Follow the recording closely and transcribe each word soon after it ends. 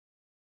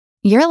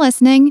You're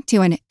listening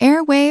to an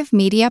Airwave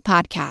Media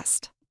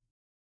Podcast.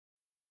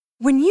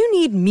 When you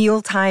need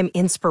mealtime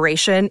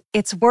inspiration,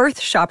 it's worth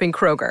shopping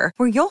Kroger,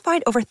 where you'll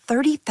find over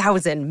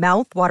 30,000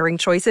 mouth-watering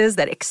choices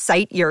that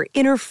excite your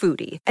inner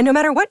foodie. And no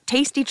matter what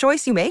tasty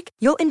choice you make,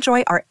 you'll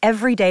enjoy our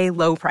everyday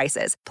low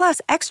prices, plus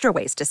extra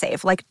ways to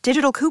save, like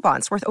digital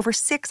coupons worth over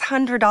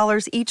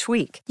 $600 each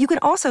week. You can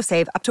also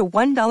save up to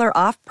 $1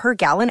 off per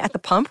gallon at the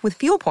pump with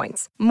fuel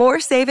points.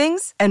 More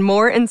savings and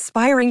more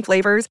inspiring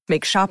flavors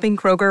make shopping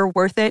Kroger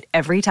worth it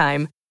every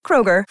time.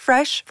 Kroger,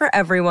 fresh for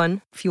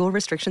everyone. Fuel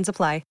restrictions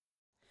apply.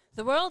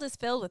 The world is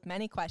filled with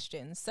many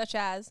questions, such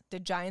as,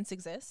 did giants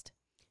exist?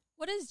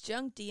 What is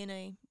junk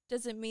DNA?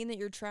 Does it mean that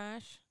you're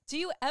trash? Do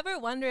you ever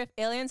wonder if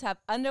aliens have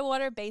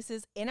underwater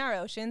bases in our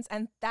oceans,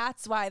 and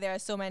that's why there are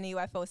so many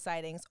UFO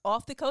sightings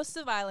off the coasts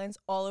of islands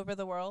all over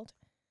the world?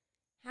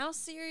 How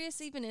serious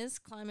even is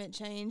climate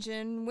change,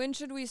 and when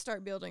should we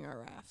start building our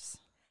rafts?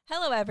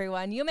 Hello,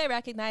 everyone. You may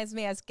recognize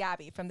me as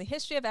Gabby from the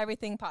History of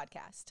Everything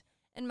podcast.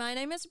 And my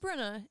name is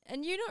Bruna,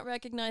 and you don't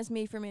recognize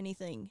me from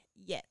anything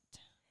yet.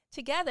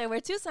 Together, we're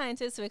two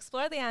scientists who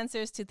explore the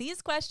answers to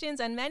these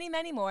questions and many,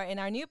 many more in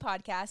our new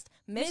podcast,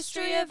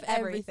 Mystery of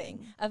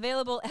Everything,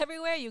 available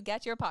everywhere you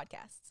get your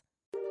podcasts.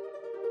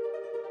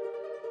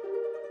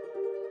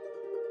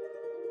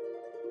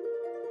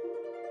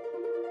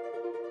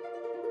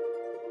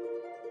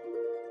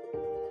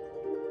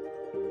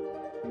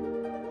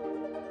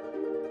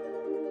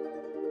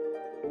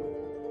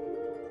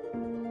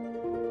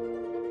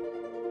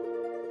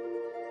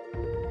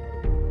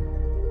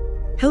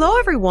 Hello,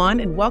 everyone,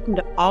 and welcome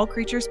to All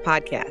Creatures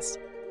Podcast.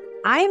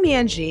 I am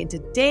Angie, and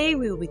today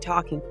we will be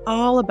talking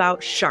all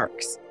about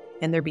sharks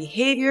and their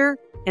behavior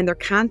and their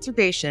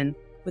conservation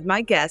with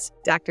my guest,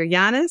 Dr.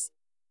 Yanis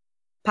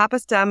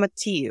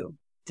Papastamatiou.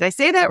 Did I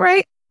say that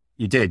right?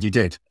 You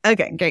did.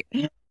 Okay, great.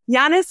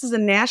 Yanis is a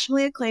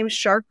nationally acclaimed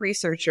shark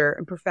researcher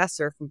and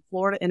professor from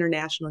Florida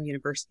International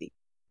University.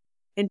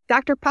 And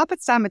Dr.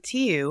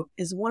 Papastamatiou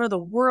is one of the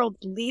world's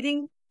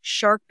leading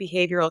shark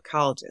behavioral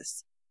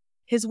ecologists.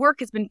 His work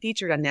has been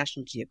featured on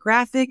National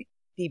Geographic,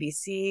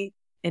 BBC,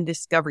 and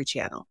Discovery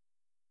Channel.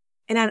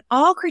 And on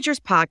All Creatures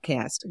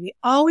Podcast, we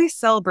always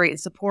celebrate and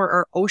support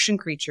our ocean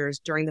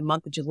creatures during the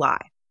month of July,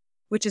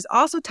 which is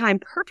also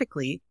timed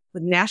perfectly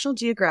with National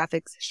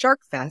Geographic's Shark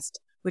Fest,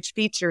 which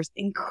features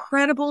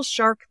incredible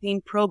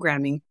shark-themed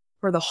programming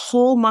for the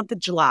whole month of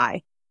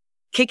July,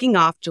 kicking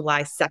off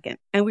July 2nd.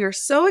 And we are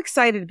so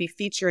excited to be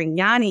featuring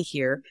Yanis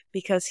here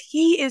because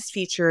he is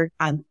featured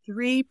on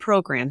 3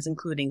 programs,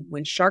 including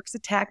When Sharks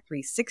Attack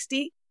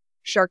 360,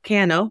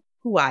 Sharkano,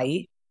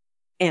 Hawaii,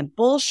 and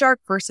Bull Shark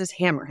versus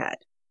Hammerhead.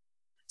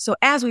 So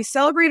as we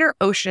celebrate our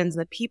oceans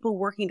and the people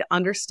working to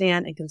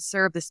understand and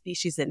conserve the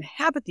species that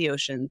inhabit the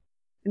ocean,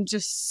 I'm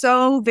just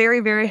so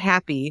very, very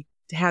happy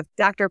to have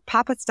Dr.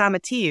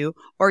 Papastamatiou,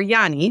 or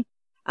Yanis,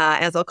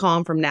 as I'll call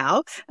him from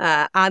now,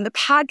 on the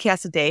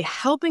podcast today,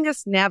 helping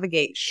us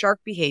navigate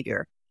shark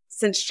behavior,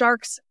 since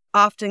sharks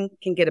often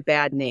can get a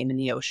bad name in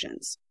the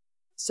oceans.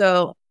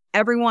 So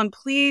everyone,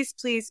 please,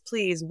 please,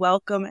 please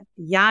welcome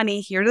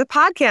Yanis here to the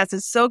podcast.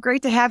 It's so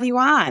great to have you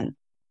on.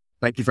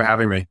 Thank you for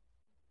having me.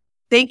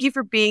 Thank you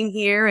for being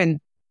here. And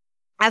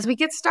as we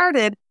get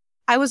started,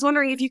 I was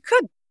wondering if you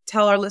could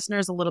tell our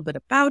listeners a little bit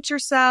about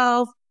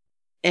yourself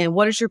and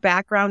what is your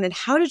background and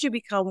how did you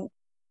become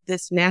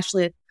this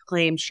nationally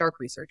acclaimed shark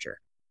researcher?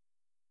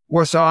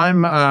 Well, so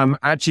I'm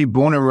actually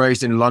born and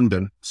raised in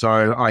London.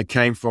 So I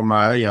came from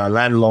a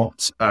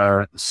landlocked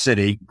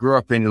city, grew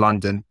up in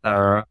London.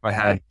 I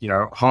had,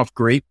 half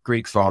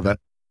Greek father.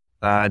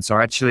 And so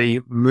I actually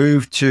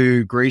moved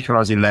to Greece when I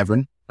was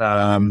 11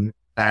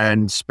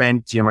 and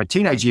spent my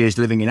teenage years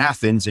living in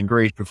Athens in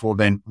Greece before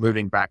then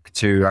moving back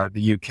to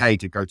the UK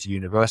to go to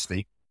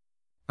university.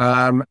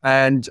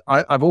 And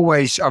I've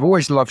always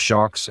loved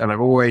sharks, and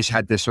I've always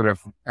had this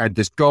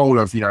this goal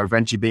of,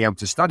 eventually being able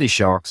to study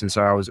sharks. And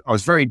so I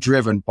was very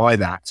driven by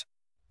that.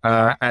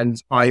 And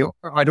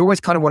I'd always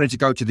kind of wanted to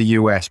go to the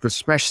US, but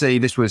especially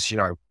this was,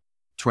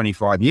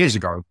 25 years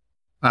ago.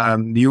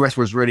 The US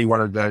was really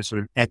one of the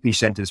sort of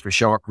epicenters for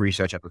shark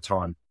research at the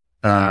time.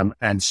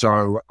 And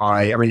so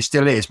it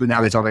still is, but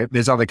now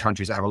there's other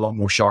countries that have a lot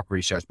more shark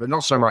research, but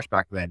not so much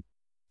back then.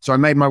 So I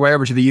made my way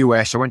over to the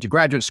US. I went to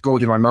graduate school,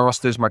 did my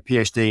master's, my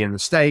PhD in the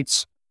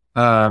States,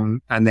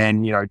 and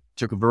then,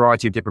 took a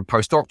variety of different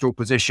postdoctoral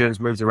positions,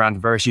 moved around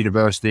to various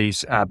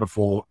universities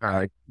before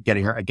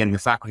getting a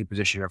faculty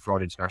position at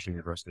Florida International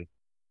University.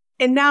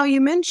 And now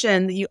you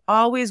mentioned that you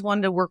always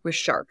wanted to work with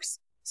sharks.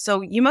 So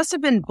you must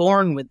have been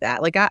born with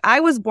that. Like I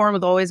was born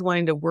with always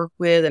wanting to work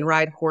with and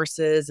ride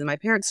horses, and my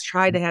parents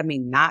tried to have me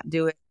not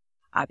do it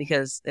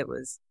because it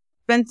was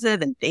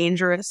expensive and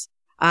dangerous.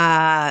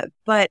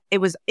 But it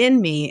was in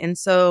me. And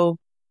so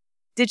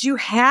did you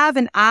have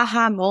an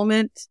aha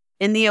moment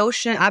in the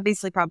ocean?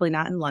 Obviously, probably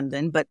not in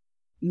London, but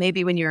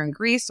maybe when you're in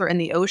Greece or in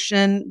the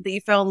ocean that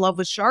you fell in love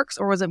with sharks,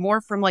 or was it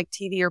more from like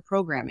TV or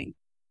programming?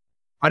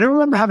 I don't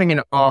remember having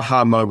an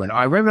aha moment.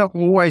 I remember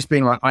always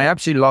being like, I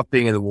absolutely love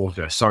being in the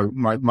water. So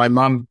my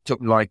mum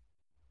took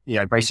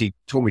basically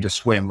taught me to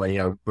swim,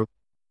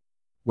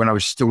 when I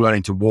was still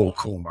learning to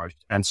walk almost.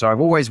 And so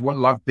I've always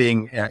loved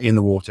being in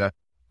the water.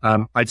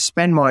 I'd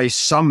spend my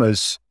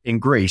summers in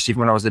Greece,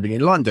 even when I was living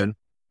in London,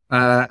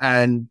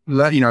 and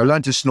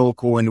learn to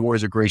snorkel in the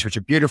waters of Greece, which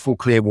are beautiful,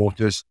 clear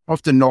waters,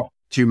 often not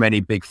too many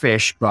big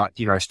fish, but,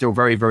 still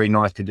very, very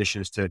nice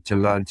conditions to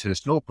learn to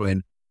snorkel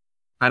in.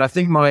 And I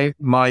think my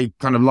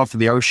kind of love for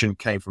the ocean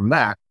came from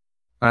that.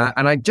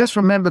 And I just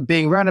remember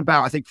being around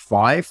about, I think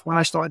 5 when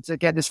I started to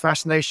get this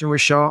fascination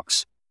with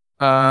sharks.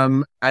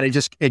 And it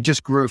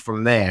just grew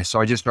from there.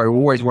 So I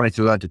always wanted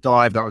to learn to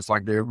dive. That was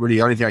like the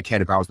only thing I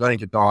cared about was learning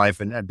to dive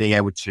and being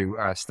able to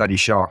study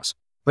sharks.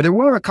 But there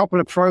were a couple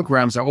of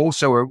programs that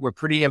also were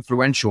pretty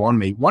influential on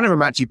me. One of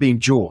them actually being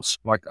Jaws.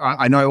 Like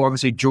I know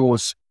obviously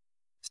Jaws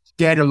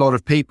scared a lot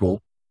of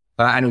people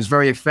and it was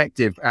very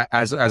effective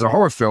as a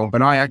horror film.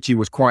 But I actually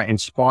was quite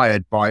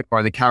inspired by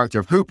the character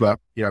of Hooper,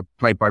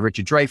 played by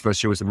Richard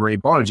Dreyfuss, who was a marine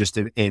biologist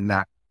in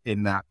that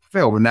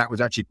film. And that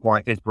was actually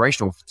quite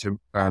inspirational to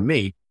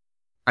me.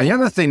 And the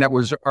other thing that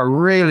was a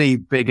really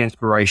big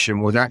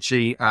inspiration was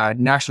actually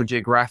National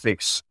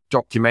Geographic's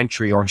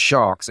documentary on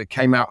sharks that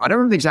came out. I don't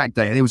remember the exact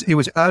date. It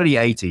was early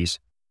 80s.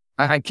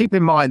 And keep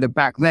in mind that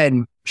back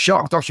then,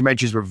 shark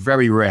documentaries were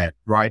very rare,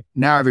 right?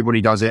 Now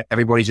everybody does it.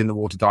 Everybody's in the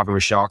water diving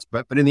with sharks.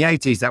 But in the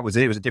 80s, that was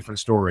it. It was a different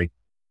story.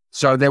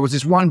 So there was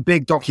this one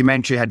big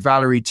documentary, had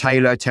Valerie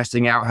Taylor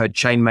testing out her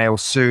chainmail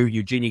suit.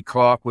 Eugenie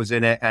Clark was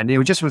in it. And it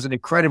was an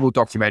incredible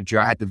documentary.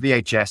 I had the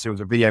VHS. It was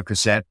a video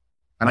cassette.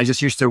 And I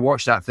just used to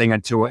watch that thing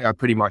until I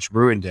pretty much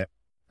ruined it.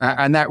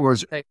 And that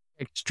was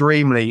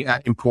extremely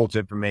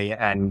important for me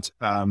and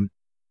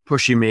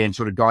pushing me and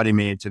sort of guiding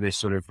me into this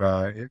sort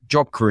of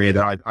job career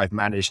that I've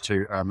managed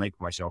to make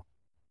for myself.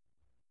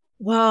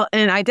 Well,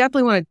 and I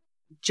definitely want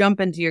to jump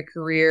into your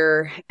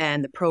career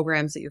and the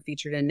programs that you're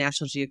featured in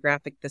National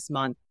Geographic this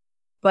month.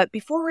 But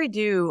before we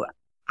do,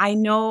 I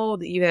know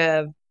that you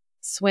have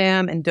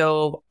swam and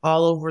dove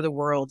all over the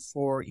world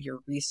for your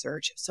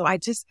research. So I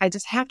just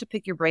have to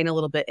pick your brain a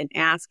little bit and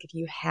ask if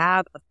you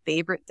have a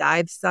favorite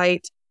dive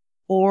site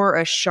or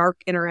a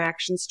shark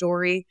interaction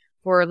story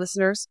for our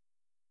listeners.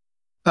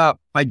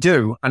 I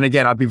do. And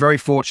again, I've been very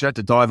fortunate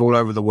to dive all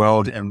over the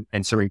world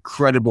in some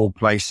incredible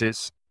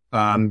places.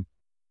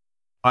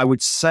 I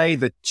would say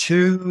the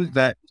 2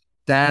 that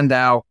stand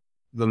out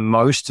the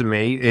most to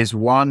me is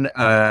one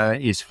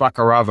is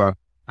Fakarava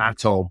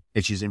Atoll,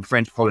 which is in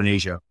French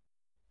Polynesia.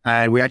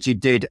 And we actually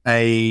did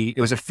it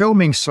was a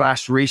filming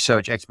 /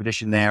 research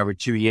expedition there over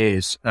 2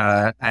 years.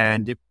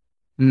 And it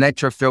led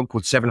to a film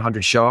called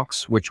 700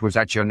 Sharks, which was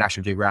actually on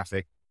National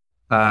Geographic,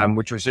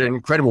 which was an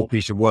incredible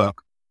piece of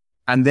work.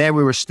 And there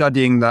we were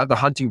studying the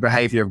hunting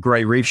behavior of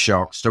gray reef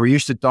sharks. So we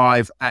used to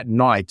dive at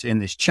night in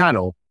this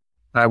channel.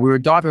 We were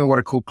diving with what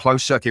are called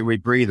closed circuit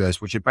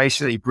rebreathers, which are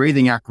basically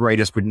breathing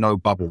apparatus with no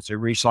bubbles. It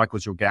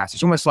recycles your gas.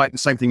 It's almost like the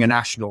same thing an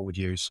astronaut would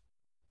use.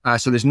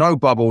 So there's no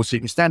bubbles. So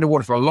you can stand in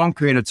water for a long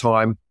period of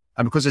time.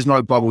 And because there's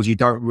no bubbles, you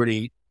don't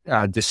really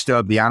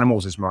disturb the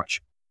animals as much.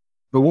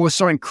 But what was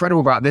so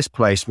incredible about this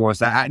place was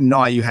that at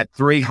night you had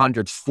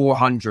 300,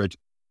 400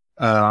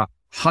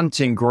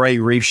 hunting gray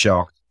reef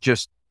sharks.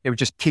 It was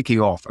just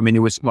kicking off. I mean, it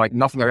was like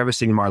nothing I've ever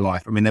seen in my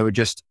life. I mean, they were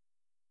just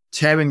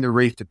tearing the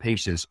reef to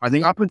pieces. I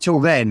think up until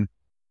then,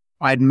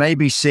 I'd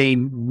maybe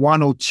seen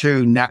 1 or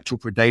 2 natural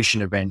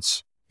predation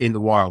events in the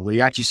wild where you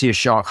actually see a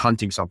shark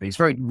hunting something. It's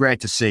very rare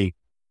to see.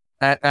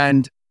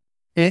 And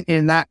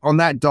on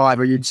that dive,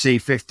 you'd see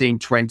 15,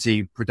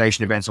 20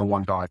 predation events on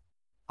one dive.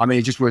 I mean,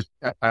 it just was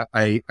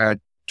a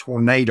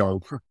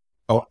tornado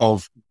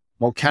of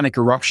volcanic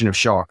eruption of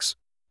sharks.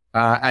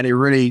 And it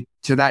really,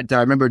 to that day,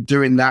 I remember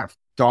doing that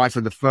dive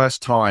for the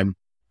first time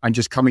and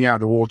just coming out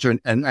of the water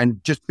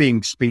and just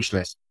being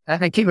speechless.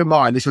 And keep in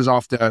mind, this was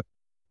after,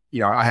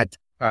 I had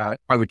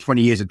over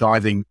 20 years of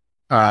diving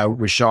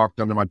with sharks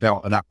under my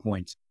belt at that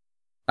point.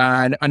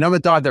 And another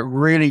dive that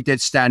really did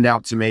stand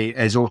out to me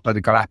is also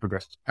the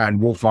Galapagos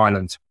and Wolf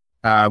Island,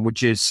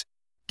 which is,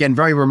 again,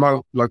 very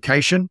remote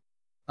location.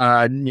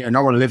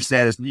 No one lives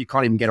there. You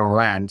can't even get on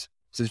land.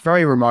 So it's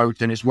very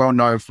remote and it's well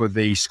known for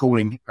the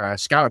schooling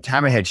scalloped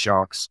hammerhead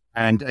sharks.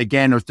 And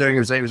again, it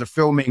was a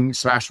filming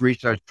 /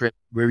 research trip.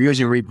 We were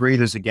using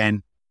rebreathers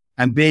again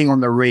and being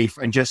on the reef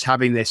and just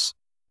having this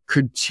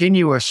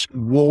continuous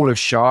wall of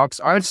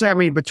sharks. I would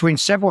say, between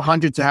several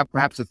hundred to have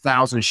perhaps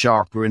 1,000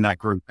 sharks were in that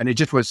group. And it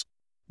just was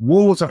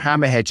walls of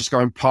hammerhead just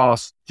going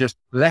past, just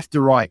left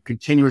to right,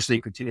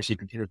 continuously.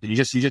 You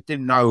just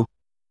didn't know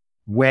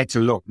where to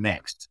look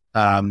next.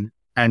 And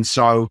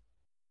so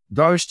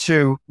those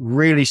 2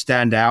 really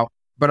stand out.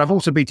 But I've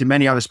also been to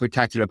many other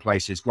spectacular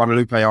places.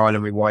 Guadalupe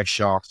Island with white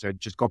sharks. I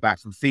just got back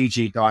from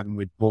Fiji diving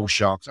with bull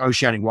sharks,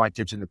 oceanic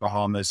whitetips in the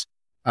Bahamas.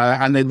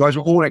 And then those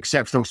were all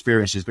exceptional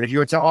experiences. But if you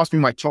were to ask me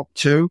my top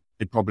 2,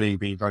 it'd probably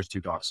be those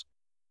 2 guys.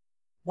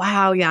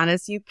 Wow,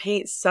 Yanis, you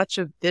paint such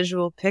a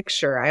visual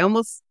picture. I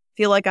almost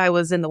feel like I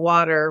was in the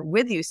water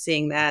with you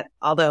seeing that,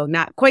 although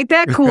not quite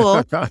that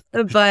cool. But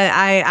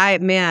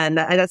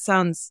that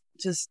sounds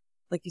just,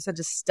 like you said,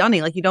 just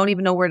stunning. Like you don't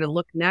even know where to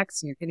look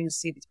next and you're getting to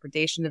see these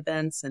predation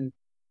events and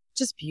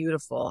just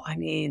beautiful. I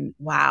mean,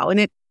 wow.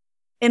 And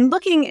In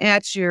looking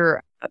at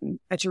your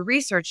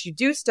research, you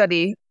do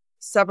study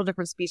several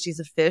different species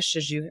of fish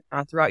as you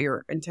throughout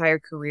your entire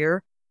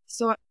career.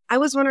 So I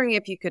was wondering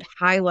if you could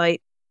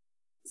highlight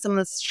some of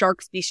the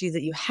shark species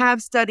that you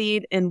have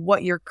studied and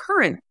what your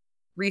current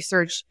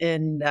research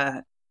and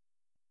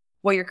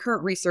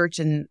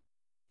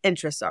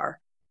interests are.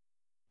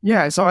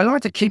 Yeah, so I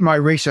like to keep my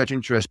research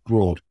interest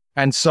broad.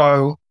 And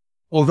so,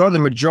 although the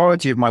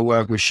majority of my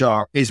work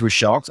is with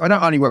sharks, I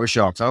don't only work with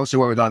sharks. I also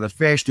work with other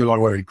fish, do a lot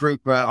of work with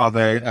grouper,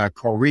 other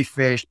coral reef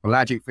fish,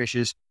 pelagic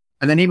fishes,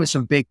 and then even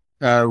some big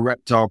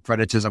reptile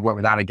predators. I've worked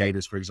with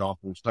alligators, for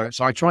example. So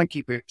I try and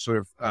keep it sort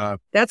of...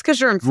 That's because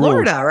you're in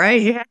Florida,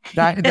 right? Yeah.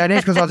 That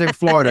is because I was in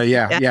Florida,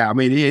 yeah. I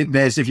mean,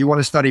 if you want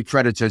to study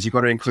predators, you've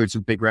got to include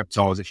some big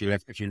reptiles if you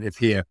live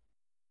here.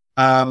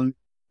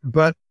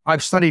 But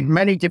I've studied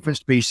many different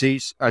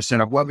species. I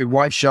said I've worked with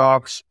white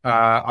sharks.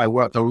 I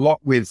worked a lot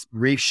with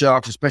reef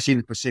sharks, especially in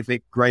the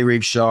Pacific, gray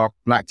reef shark,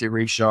 black-tip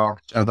reef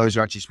shark. Those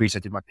are actually species I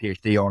did my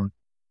PhD on.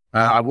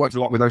 I've worked a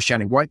lot with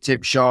oceanic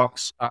white-tip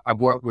sharks. I've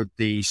worked with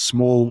the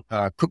small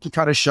cookie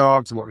cutter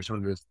sharks. I've worked with some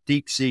of the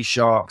deep-sea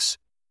sharks.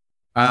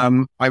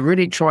 I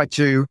really try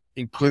to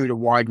include a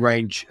wide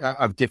range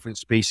of different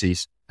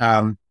species.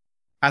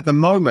 At the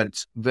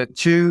moment, the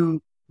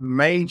two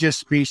major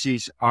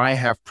species I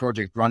have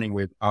projects running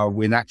with are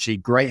with actually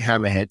great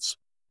hammerheads,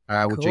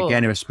 which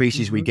again are a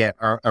species we get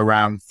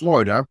around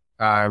Florida.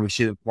 We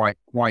see them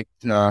quite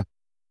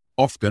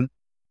often.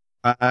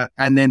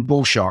 And then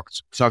bull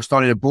sharks. So I've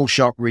started a bull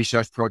shark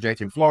research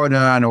project in Florida,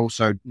 and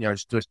also,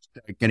 just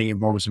getting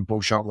involved with some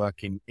bull shark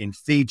work in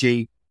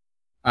Fiji.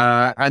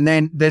 And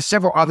then there's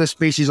several other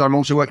species I'm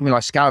also working with,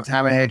 like scalloped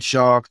hammerhead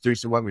sharks, doing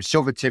some work with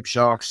silver tip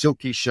sharks,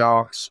 silky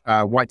sharks,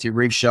 white tip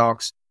reef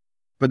sharks.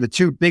 But the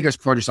two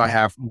biggest projects I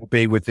have will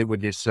be with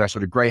this sort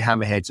of gray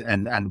hammerheads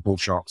and bull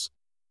sharks.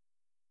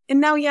 And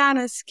now,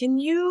 Yanis, can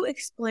you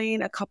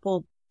explain a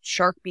couple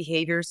shark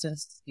behaviors,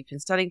 since you've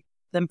been studying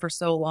them for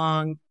so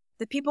long,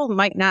 that people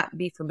might not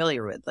be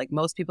familiar with? Like,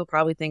 most people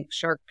probably think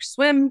sharks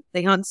swim,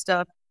 they hunt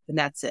stuff, and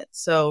that's it.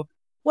 So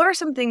what are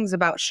some things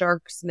about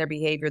sharks and their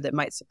behavior that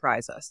might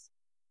surprise us?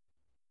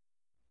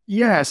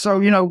 Yeah, so,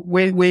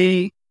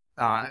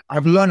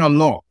 I've learned a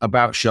lot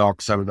about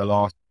sharks over the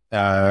last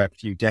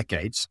few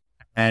decades.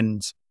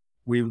 And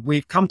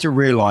we've come to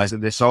realize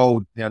that this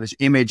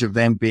image of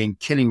them being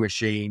killing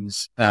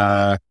machines,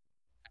 and,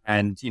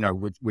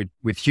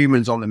 with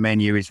humans on the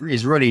menu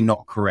is really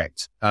not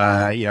correct.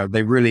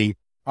 They really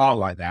are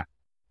like that.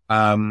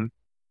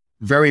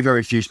 Very,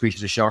 very few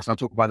species of sharks, and I'll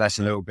talk about that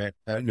in a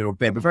little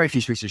bit, but very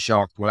few species of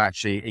sharks will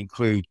actually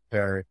include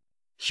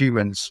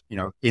humans,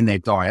 in their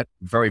diet.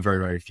 Very, very,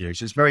 very few.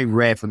 So it's very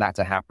rare for that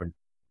to happen.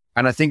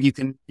 And I think you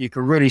can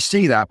really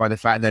see that by the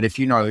fact that if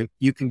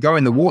you can go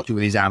in the water with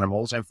these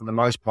animals, and for the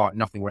most part,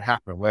 nothing would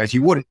happen. Whereas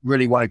you wouldn't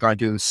really want to go and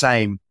do the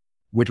same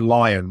with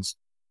lions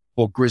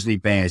or grizzly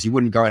bears. You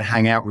wouldn't go and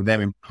hang out with them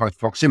in close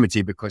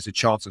proximity because the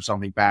chance of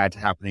something bad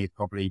happening is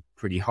probably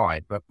pretty high.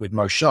 But with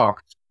most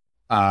sharks,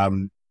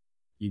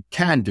 you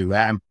can do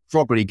that and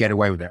probably get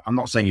away with it. I'm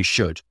not saying you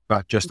should,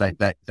 but just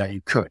that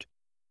you could.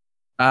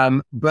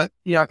 But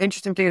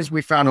interesting thing is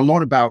we found a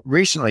lot about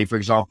recently, for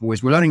example,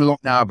 is we're learning a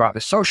lot now about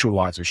the social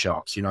lives of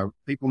sharks.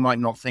 People might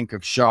not think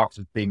of sharks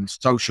as being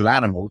social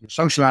animals.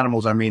 Social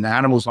animals, I mean, the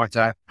animals like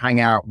to hang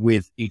out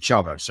with each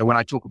other. So when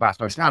I talk about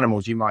social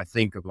animals, you might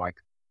think of like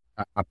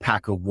a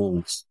pack of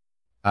wolves,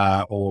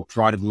 or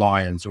pride of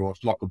lions, or a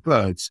flock of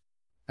birds,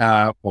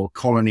 or a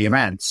colony of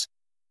ants.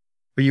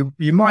 But you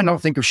might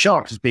not think of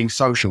sharks as being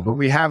social, but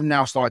we have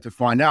now started to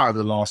find out over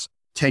the last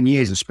 10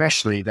 years,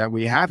 especially, that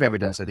we have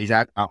evidence that these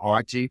are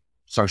actually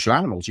social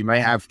animals. You may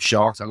have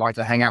sharks that like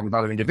to hang out with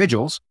other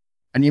individuals,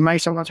 and you may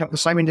sometimes have the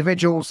same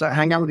individuals that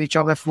hang out with each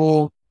other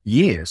for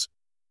years.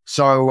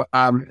 So,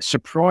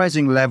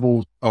 surprising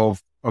levels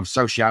of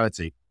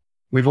sociality.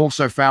 We've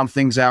also found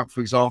things out, for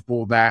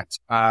example, that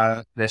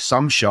there's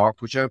some sharks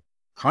which are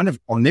kind of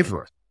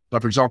omnivorous.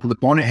 Like, for example, the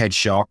bonnethead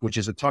shark, which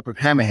is a type of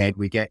hammerhead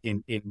we get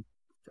in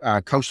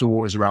coastal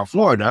waters around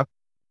Florida.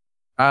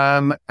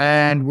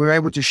 And we're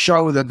able to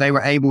show that they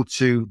were able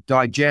to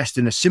digest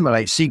and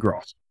assimilate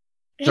seagrass.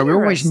 So we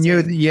always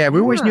knew they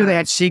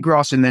had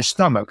seagrass in their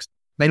stomachs.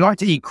 They like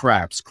to eat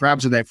crabs.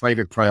 Crabs are their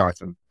favorite prey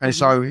item. And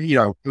so,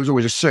 it was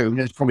always assumed,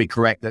 and it's probably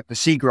correct, that the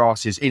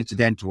seagrass is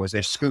incidental. As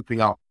they're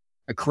scooping up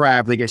a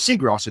crab, they get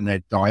seagrass in their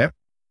diet.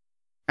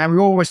 And we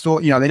always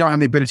thought, they don't have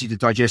the ability to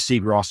digest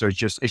seagrass, so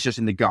it's just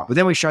in the gut. But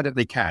then we showed that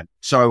they can.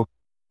 So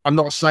I'm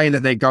not saying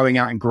that they're going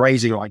out and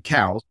grazing like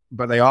cows,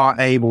 but they are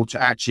able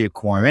to actually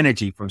acquire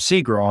energy from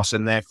seagrass,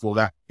 and therefore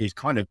that is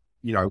kind of,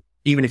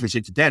 even if it's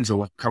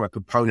incidental, become a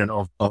component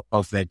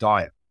of their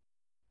diet.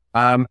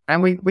 And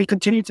we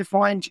continue to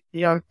find,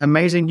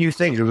 amazing new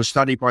things. There was a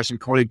study by some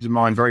colleagues of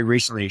mine very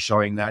recently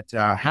showing that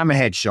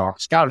hammerhead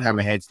sharks, scalloped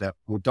hammerheads, that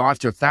will dive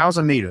to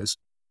 1,000 meters,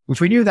 which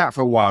we knew that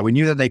for a while. We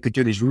knew that they could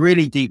do these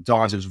really deep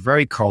dives. It was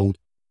very cold.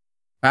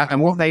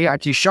 And what they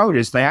actually showed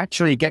is they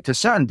actually get to a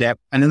certain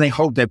depth and then they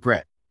hold their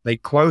breath. They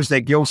close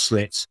their gill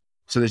slits,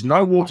 so there's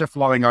no water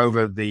flowing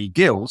over the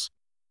gills,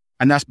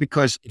 And that's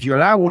because if you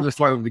allow water to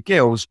flow over the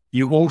gills,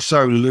 you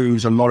also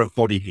lose a lot of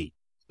body heat.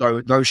 So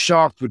those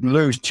sharks would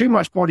lose too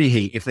much body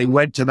heat if they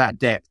went to that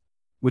depth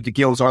with the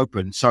gills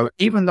open. So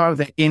even though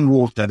they're in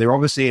water, they're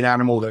obviously an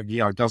animal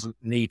that, doesn't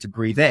need to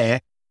breathe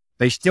air.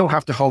 They still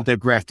have to hold their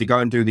breath to go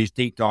and do these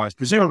deep dives,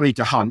 presumably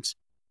to hunt,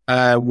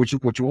 which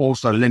will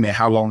also limit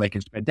how long they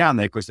can spend down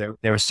there because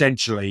they're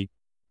essentially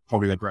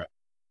holding their breath.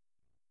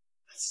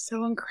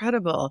 So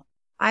incredible.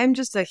 I'm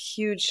just a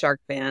huge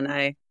shark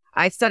fan.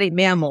 I studied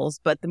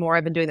mammals, but the more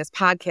I've been doing this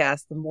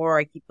podcast, the more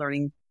I keep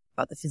learning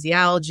about the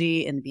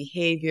physiology and the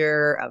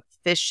behavior of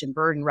fish and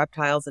bird and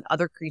reptiles and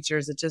other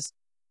creatures that just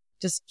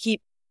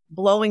keep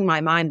blowing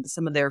my mind with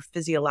some of their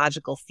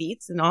physiological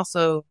feats and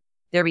also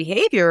their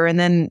behavior. And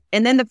then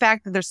the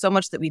fact that there's so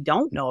much that we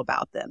don't know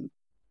about them.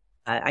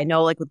 I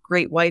know like with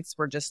great whites,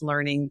 we're just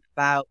learning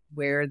about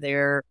where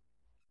their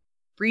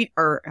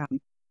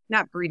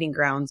not breeding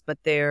grounds, but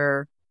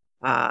their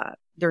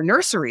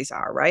nurseries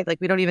are, right? Like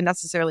we don't even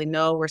necessarily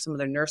know where some of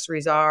their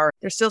nurseries are.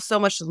 There's still so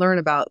much to learn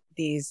about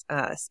these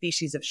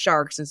species of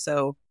sharks. And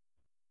so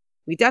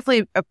we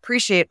definitely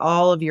appreciate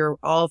all of your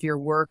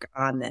work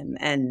on them.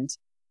 And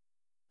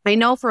I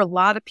know for a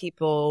lot of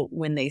people,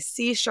 when they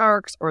see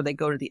sharks or they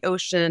go to the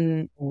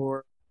ocean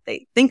or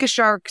they think of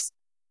sharks,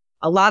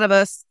 a lot of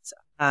us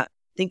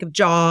think of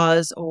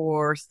Jaws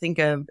or think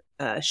of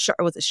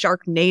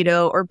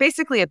Sharknado, or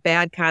basically a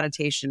bad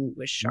connotation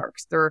with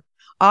sharks. They're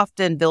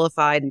often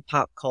vilified in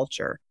pop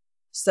culture.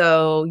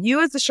 So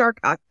you as a shark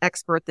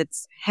expert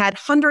that's had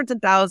hundreds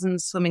and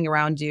thousands swimming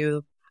around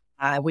you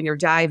when you're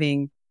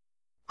diving,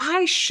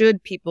 why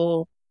should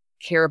people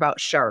care about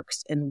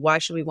sharks and why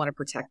should we want to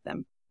protect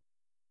them?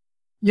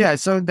 Yeah,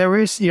 so there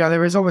is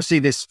obviously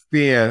this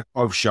fear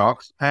of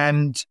sharks.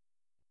 And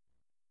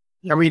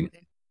I mean,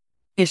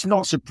 it's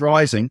not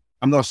surprising.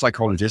 I'm not a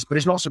psychologist, but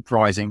it's not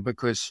surprising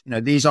because,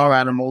 these are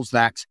animals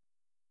that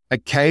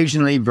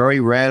occasionally,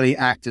 very rarely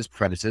act as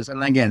predators.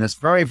 And again, that's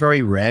very,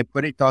 very rare,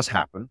 but it does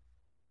happen.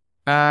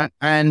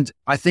 And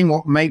I think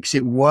what makes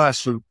it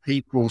worse for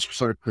people's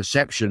sort of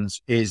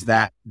perceptions is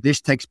that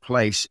this takes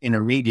place in a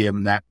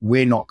medium that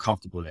we're not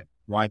comfortable in,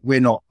 right?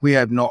 We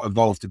have not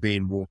evolved to be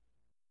in water.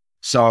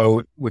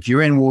 So if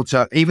you're in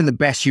water, even the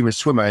best human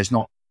swimmer is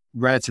not,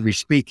 relatively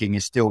speaking,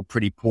 is still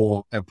pretty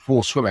a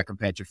poor swimmer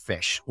compared to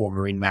fish or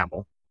marine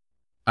mammal.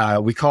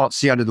 We can't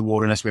see under the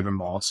water unless we have a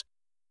mask.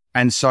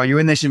 And so you're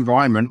in this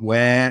environment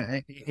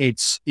where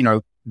it's,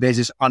 there's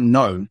this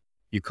unknown.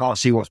 You can't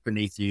see what's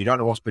beneath you. You don't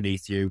know what's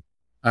beneath you.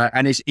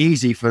 And it's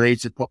easy for you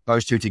to put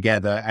those two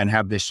together and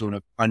have this sort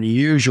of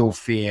unusual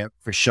fear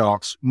for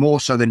sharks, more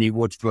so than you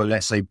would for,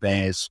 let's say,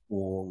 bears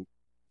or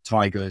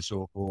tigers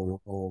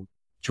or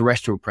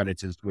terrestrial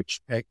predators,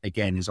 which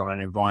again is on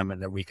an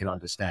environment that we can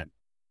understand.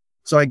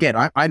 So again,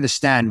 I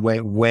understand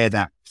where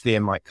that fear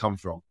might come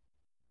from.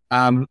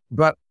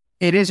 But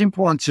it is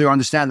important to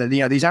understand that,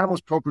 these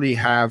animals probably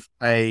have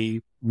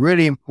a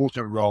really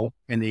important role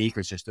in the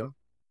ecosystem.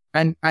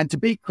 And to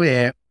be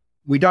clear,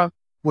 we don't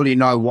fully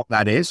know what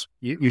that is.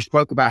 You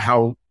spoke about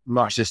how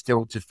much there's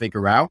still to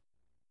figure out.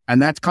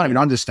 And that's kind of an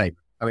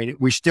understatement. I mean,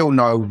 we still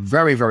know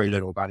very, very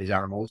little about these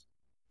animals.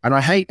 And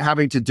I hate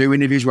having to do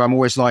interviews where I'm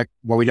always like,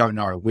 well, we don't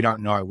know.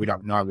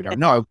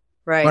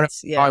 Right. But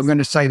yes. I'm going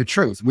to say the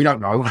truth. We don't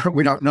know.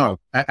 We don't know.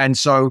 And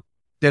so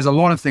there's a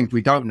lot of things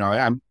we don't know.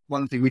 And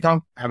one thing we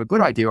don't have a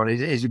good idea on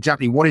is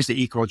exactly what is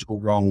the ecological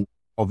role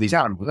of these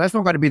animals. That's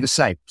not going to be the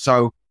same.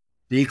 So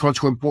the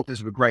ecological importance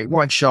of a great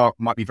white shark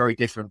might be very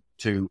different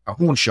to a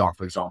horn shark,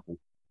 for example.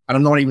 And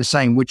I'm not even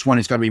saying which one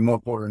is going to be more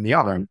important than the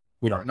other.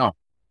 We don't know.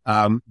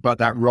 But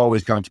that role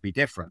is going to be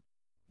different.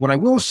 What I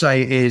will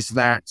say is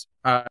that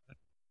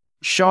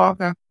shark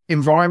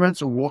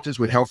environments or waters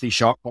with healthy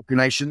shark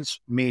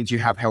populations means you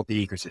have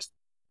healthy ecosystems.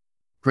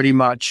 Pretty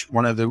much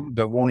one of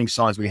the warning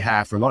signs we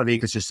have for a lot of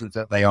ecosystems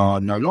that they are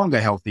no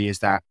longer healthy is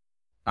that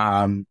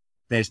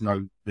there's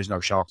no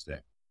sharks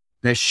there.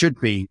 There should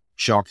be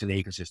sharks in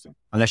the ecosystem,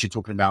 unless you're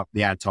talking about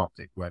the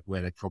Antarctic,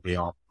 where they probably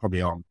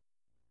aren't.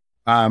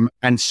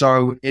 And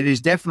so it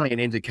is definitely an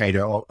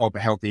indicator of a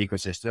healthy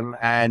ecosystem.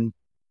 And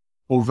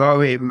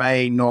although it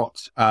may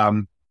not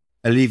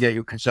alleviate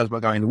your concerns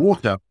about going in the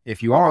water,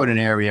 if you are in an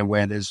area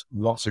where there's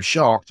lots of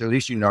sharks, at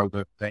least you know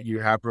that you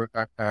have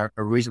a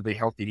reasonably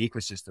healthy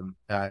ecosystem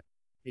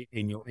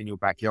in your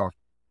backyard.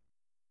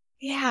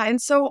 Yeah.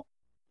 And so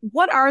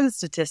what are the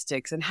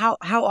statistics and how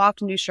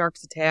often do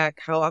sharks attack?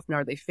 How often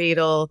are they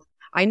fatal?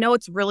 I know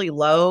it's really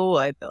low.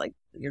 I feel like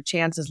your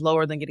chance is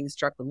lower than getting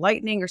struck with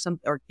lightning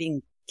or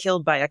being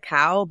killed by a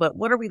cow. But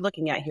what are we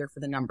looking at here for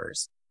the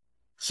numbers?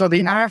 So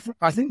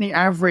I think the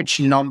average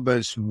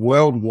numbers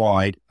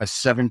worldwide are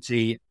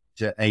 70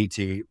 to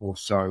 80 or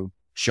so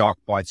shark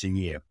bites a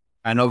year.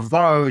 And of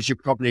those, you're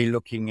probably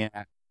looking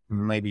at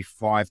maybe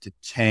 5 to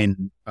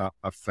 10 are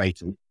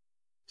fatal.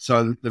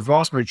 So the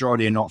vast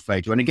majority are not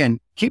fatal. And again,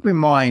 keep in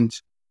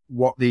mind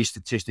what these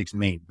statistics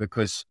mean,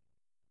 because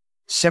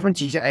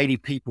 70 to 80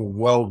 people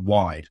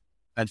worldwide,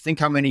 and think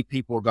how many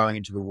people are going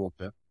into the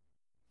water,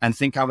 and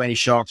think how many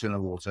sharks are in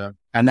the water,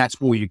 and that's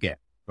all you get,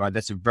 right?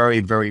 That's a very,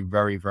 very,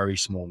 very, very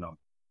small number.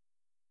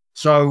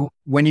 So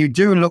when you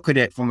do look at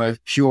it from a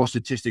pure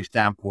statistics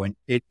standpoint,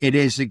 it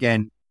is,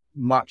 again,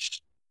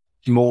 much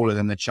smaller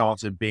than the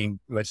chance of being,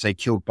 let's say,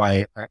 killed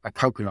by a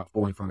coconut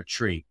falling from a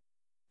tree.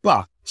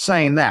 But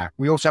saying that,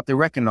 we also have to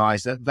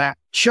recognize that that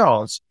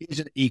chance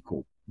isn't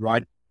equal,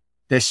 right?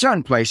 There's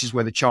certain places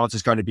where the chance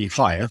is going to be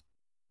higher.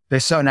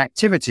 There's certain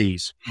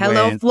activities.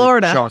 Hello,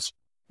 Florida.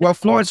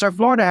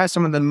 Florida has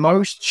some of the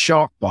most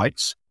shark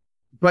bites,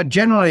 but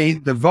generally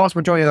the vast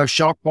majority of those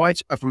shark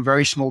bites are from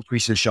very small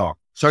pieces of shark.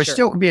 So it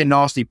still can be a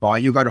nasty bite.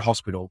 You'll go to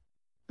hospital,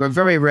 but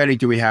very rarely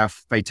do we have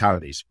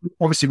fatalities.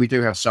 Obviously, we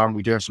do have some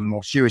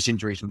more serious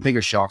injuries from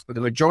bigger sharks, but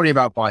the majority of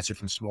our bites are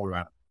from smaller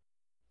animals.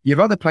 You have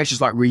other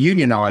places like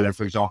Reunion Island,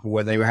 for example,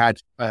 where they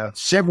had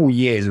several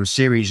years of a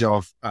series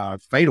of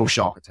fatal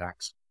shark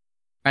attacks.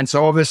 And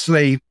so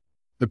obviously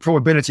the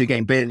probability of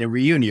getting bitten in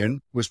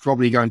Reunion was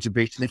probably going to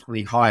be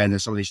significantly higher than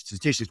some of these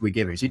statistics we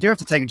give you. So you do have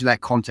to take into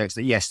that context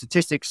that, yes,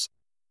 statistics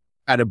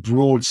at a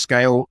broad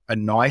scale are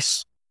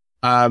nice,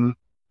 but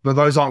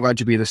those aren't going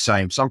to be the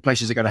same. Some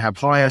places are going to have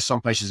higher, some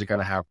places are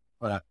going to have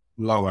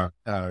lower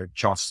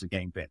chances of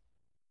getting bit.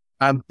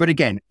 But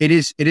again, it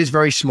is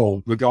very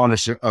small,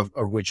 regardless of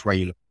which way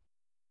you look.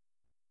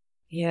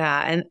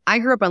 Yeah, and I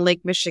grew up on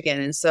Lake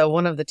Michigan, and so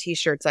one of the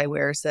T-shirts I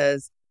wear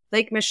says,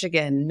 Lake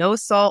Michigan, no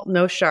salt,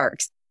 no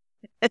sharks.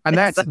 And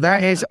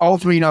that is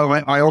ultimately,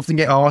 I often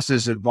get asked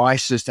as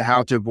advice as to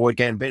how to avoid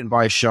getting bitten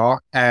by a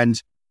shark.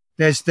 And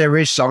there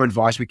is some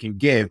advice we can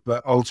give,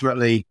 but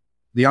ultimately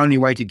the only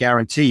way to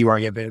guarantee you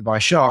won't get bitten by a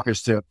shark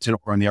is to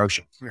not go in the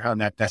ocean.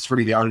 And that's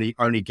really the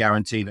only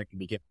guarantee that can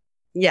be given.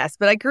 Yes,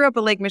 but I grew up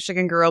a Lake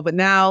Michigan girl, but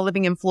now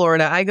living in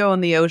Florida, I go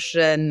in the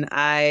ocean.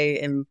 I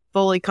am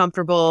fully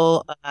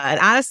comfortable. And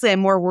honestly, I'm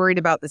more worried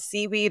about the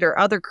seaweed or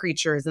other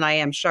creatures than I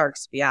am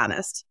sharks, to be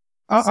honest.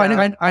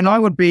 And I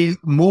would be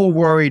more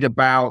worried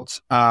about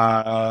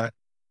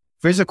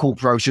physical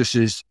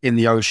processes in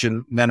the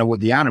ocean than I would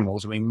the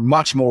animals. I mean,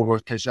 much more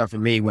because for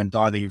me when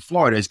diving in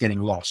Florida is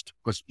getting lost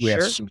because we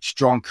have some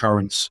strong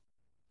currents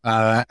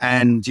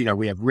and,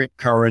 we have rip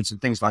currents and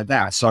things like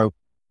that. So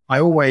I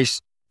always,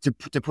 to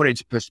put it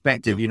into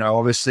perspective,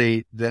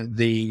 obviously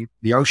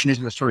the ocean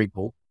isn't a swimming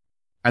pool.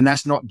 And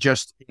that's not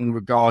just in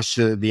regards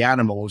to the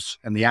animals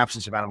and the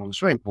absence of animals in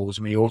swimming pools.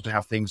 I mean, you also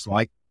have things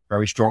like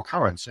very strong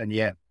currents. And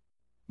yet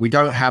we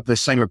don't have the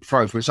same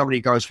approach. When somebody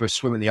goes for a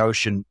swim in the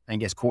ocean and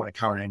gets caught in a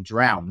current and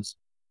drowns,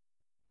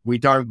 we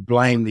don't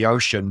blame the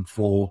ocean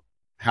for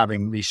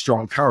having these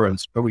strong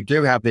currents, but we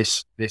do have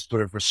this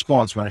sort of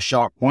response when a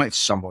shark bites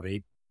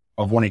somebody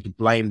of wanting to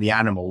blame the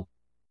animal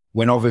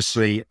when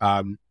obviously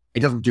it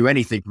doesn't do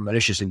anything from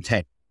malicious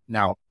intent.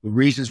 Now, the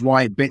reasons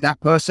why it bit that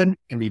person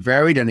can be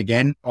varied, and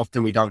again,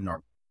 often we don't know.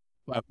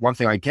 But one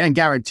thing I can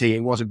guarantee,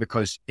 it wasn't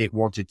because it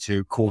wanted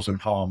to cause them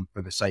harm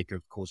for the sake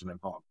of causing them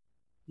harm.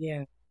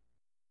 Yeah.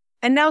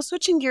 And now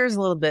switching gears a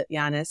little bit,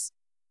 Yanis,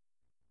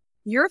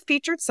 you're a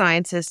featured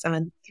scientist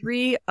on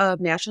 3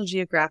 of National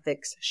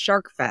Geographic's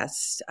Shark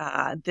Fest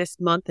this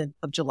month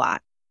of July.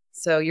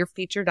 So you're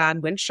featured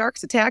on When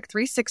Sharks Attack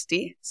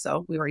 360.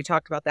 So we already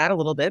talked about that a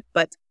little bit,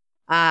 but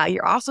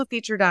you're also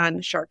featured on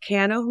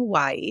Sharkano,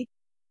 Hawaii,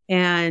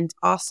 and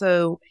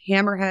also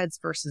Hammerheads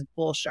versus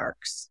Bull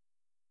Sharks.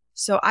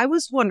 So I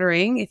was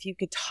wondering if you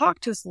could talk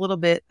to us a little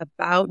bit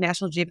about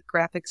National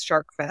Geographic's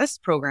Shark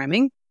Fest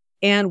programming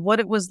and what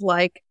it was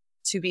like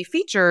to be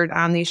featured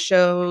on these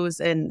shows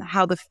and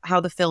how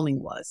the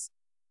filming was.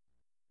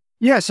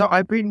 Yeah, so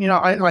I've been,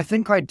 I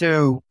think I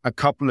do a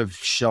couple of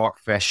Shark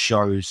Fest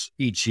shows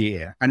each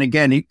year. And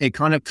again, it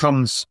kind of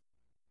comes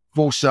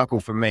full circle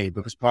for me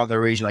because part of the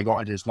reason I got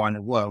into this line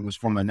of work was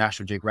from a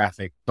National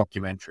Geographic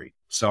documentary.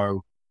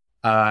 So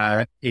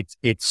it's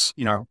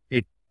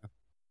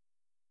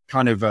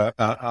kind of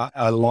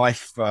a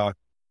life, one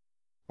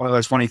of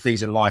those funny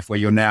things in life where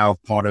you're now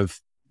part of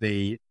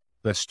the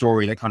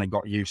story that kind of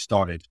got you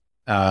started.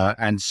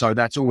 And so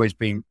that's always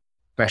been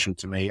special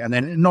to me. And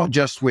then not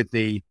just with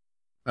the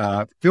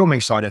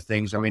filming side of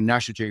things. I mean,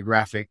 National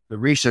Geographic, the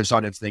research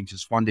side of things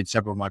has funded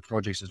several of my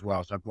projects as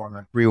well. So I've got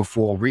 3 or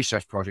 4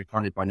 research projects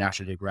funded by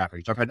National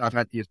Geographic. So I've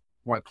had this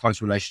quite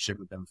close relationship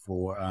with them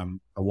for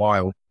a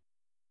while.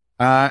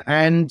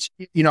 And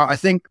I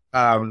think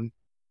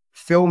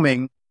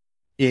filming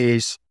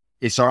is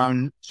its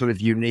own sort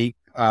of unique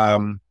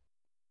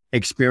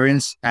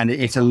experience, and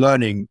it's a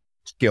learning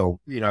skill.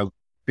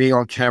 Being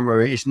on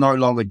camera, it's no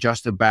longer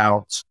just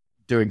about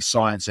doing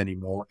science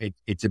anymore.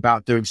 It's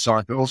about doing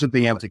science, but also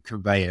being able to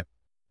convey it.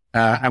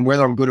 And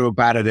whether I'm good or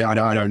bad at it, I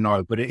don't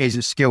know, but it is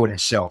a skill in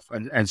itself.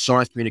 And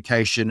science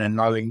communication and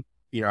knowing,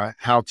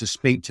 how to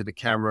speak to the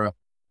camera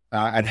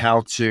and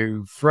how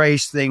to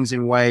phrase things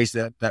in ways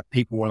that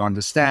people will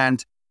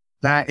understand.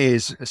 That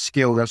is a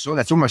skill that's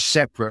almost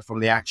separate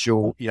from the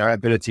actual,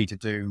 ability to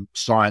do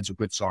science or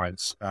good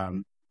science.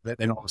 They're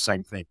not the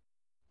same thing.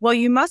 Well,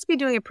 you must be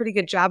doing a pretty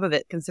good job of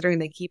it, considering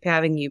they keep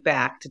having you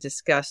back to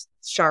discuss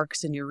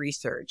sharks in your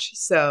research.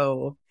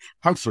 So,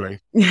 hopefully,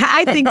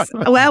 I think.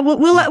 Well,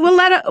 we'll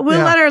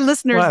let our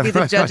listeners be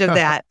the judge of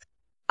that.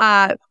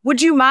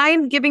 Would you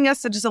mind giving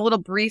us just a little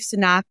brief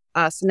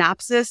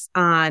synopsis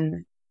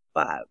on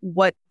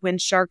when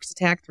sharks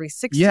attack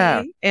 360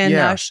 Yeah, and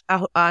yeah.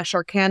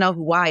 Sharkano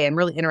Hawaii. I'm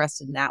really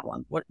interested in that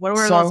one. What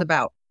are So- those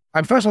about?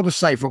 And first of all, to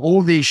say, for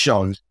all these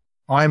shows,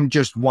 I'm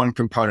just one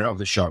component of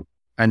the show.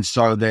 And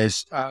so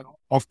there's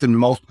often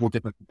multiple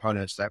different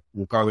components that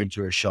will go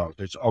into a show.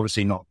 There's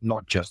obviously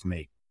not just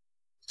me.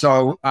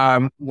 So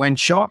when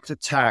Sharks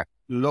Attack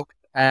looked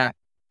at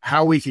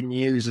how we can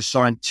use a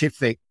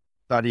scientific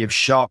study of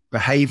shark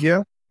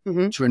behavior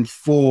to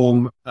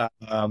inform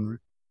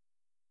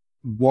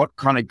what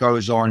kind of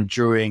goes on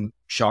during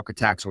shark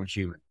attacks on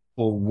humans,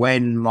 or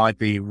when might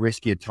be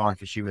riskier time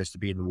for humans to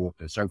be in the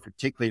water. So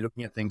particularly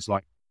looking at things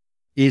like,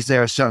 is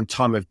there a certain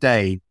time of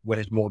day when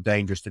it's more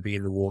dangerous to be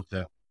in the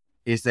water?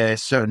 Is there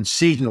certain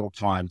seasonal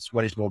times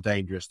when it's more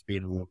dangerous to be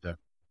in the water?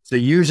 So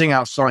using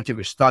our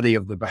scientific study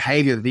of the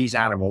behavior of these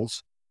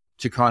animals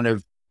to kind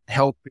of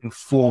help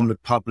inform the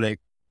public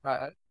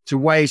to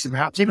ways that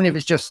perhaps, even if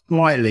it's just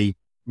slightly,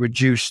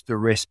 reduce the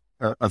risk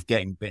of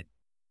getting bit.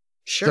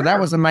 Sure. So that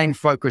was the main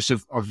focus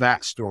of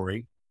that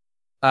story.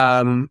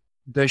 The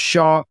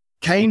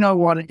Sharkano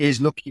one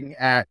is looking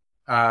at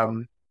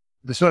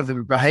the sort of the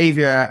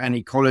behavior and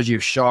ecology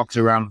of sharks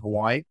around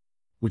Hawaii,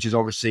 which is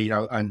obviously,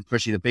 and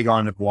especially the Big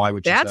Island of Hawaii,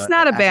 which That's is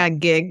not a bad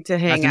gig to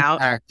hang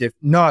out. Active.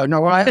 No.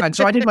 And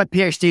so I did my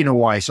PhD in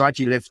Hawaii. So I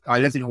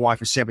lived in Hawaii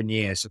for 7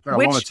 years. So I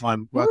spent a lot of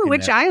time working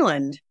which there.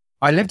 island?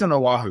 I lived on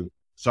Oahu.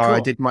 So Cool. I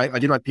did my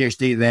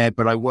PhD there,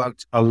 but I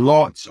worked a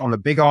lot on the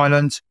Big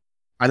Island.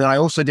 And then I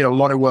also did a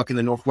lot of work in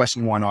the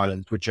Northwestern Hawaiian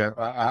Islands, which are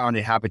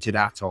uninhabited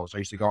atolls. I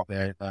used to go up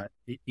there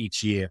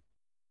each year.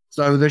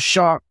 So the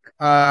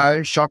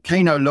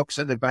Sharkano looks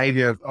at the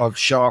behavior of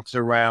sharks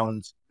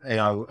around,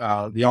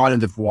 the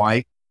island of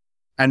Hawaii.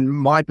 And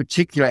my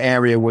particular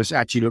area was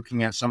actually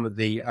looking at some of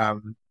the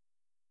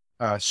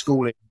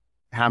schooling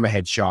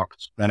hammerhead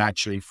sharks that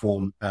actually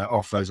form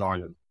off those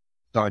islands.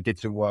 So I did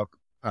some work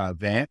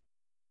there.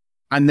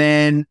 And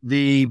then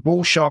the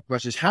bull shark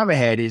versus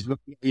hammerhead is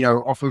looking,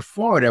 off of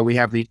Florida, we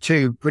have these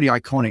two pretty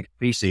iconic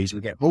species.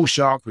 We get bull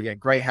sharks, we get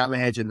great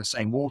hammerheads in the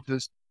same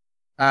waters.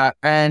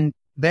 And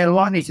they're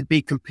likely to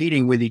be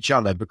competing with each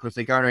other because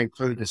they're going to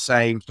include the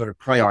same sort of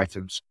prey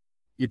items.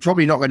 You're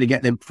probably not going to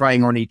get them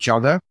preying on each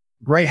other.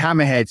 Great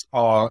hammerheads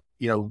are,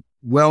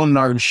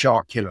 well-known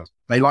shark killers.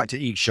 They like to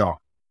eat shark,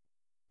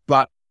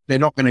 but they're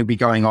not going to be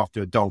going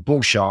after adult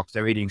bull sharks.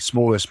 They're eating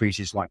smaller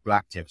species like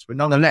blacktips. But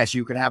nonetheless,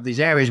 you can have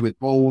these areas with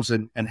bulls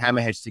and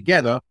hammerheads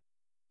together.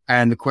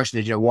 And the question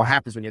is, what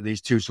happens when you have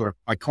these two sort of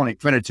iconic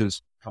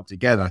predators come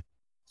together?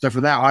 So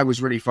for that, I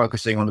was really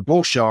focusing on the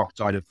bull shark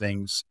side of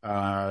things,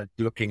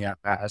 looking at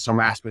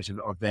some aspects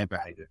of their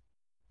behavior.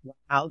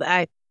 Wow,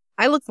 I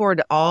look forward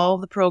to all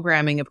the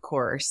programming, of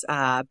course.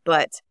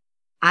 But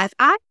if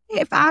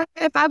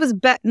I was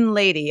betting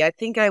lady, I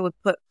think I would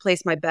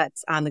place my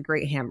bets on the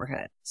great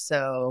hammerhead.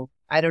 So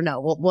I don't know.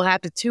 We'll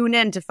have to tune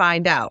in to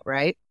find out,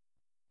 right?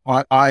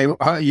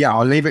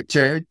 I'll leave it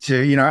to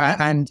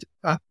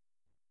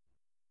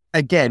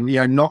again,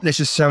 not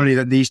necessarily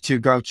that these two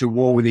go to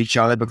war with each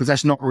other, because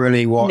that's not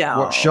really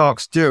what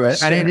sharks do.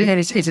 Sure. And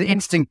it's an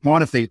interesting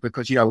part of things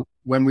because,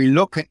 when we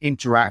look at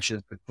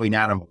interactions between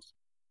animals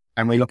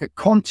and we look at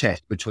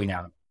contests between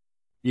animals,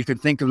 you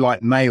could think of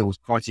like males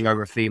fighting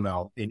over a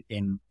female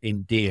in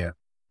deer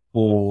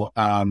or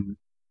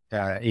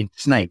in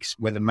snakes,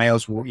 where the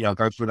males will,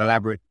 go through an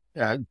elaborate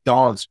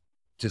dance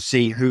to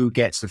see who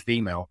gets the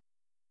female.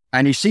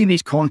 And you see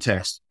these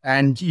contests,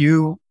 and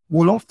you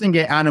will often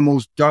get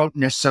animals don't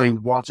necessarily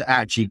want to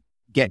actually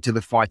get to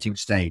the fighting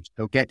stage.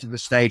 They'll get to the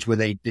stage where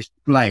they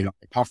display, like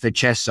they puff their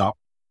chests up,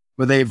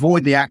 but they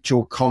avoid the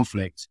actual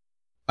conflict.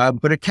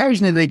 But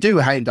occasionally they do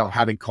end up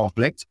having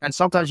conflict, and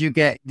sometimes you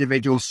get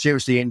individuals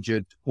seriously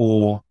injured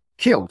or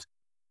killed.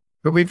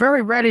 But we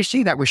very rarely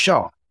see that with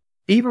sharks.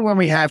 Even when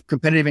we have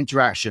competitive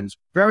interactions,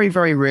 very,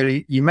 very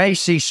rarely, you may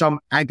see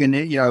some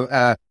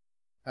agonistic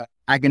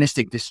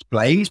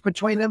displays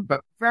between them,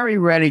 but very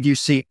rarely do you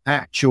see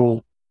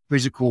actual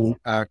physical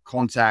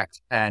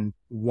contact and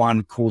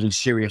one causing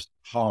serious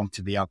harm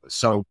to the other.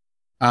 So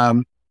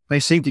they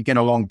seem to get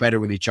along better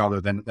with each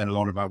other than a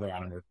lot of other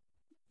animals.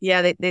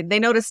 Yeah, they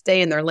know to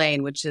stay in their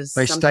lane, which is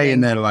they stay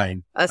in their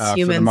lane. Us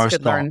humans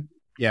could learn.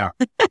 Yeah,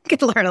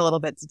 could learn a little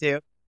bit to do.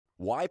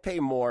 Why pay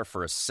more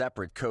for a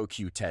separate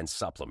CoQ10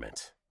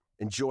 supplement?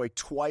 Enjoy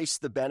twice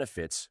the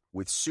benefits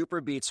with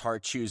Super Beats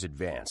Heart Chews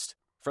Advanced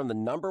from the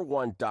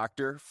 #1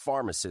 doctor,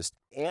 pharmacist,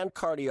 and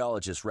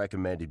cardiologist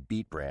recommended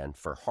Beat brand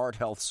for heart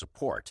health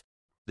support.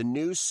 The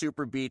new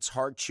Super Beats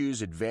Heart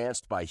Chews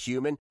Advanced by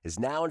Human is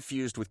now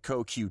infused with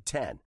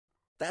CoQ10.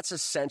 That's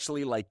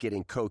essentially like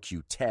getting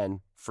CoQ10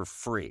 for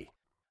free.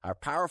 Our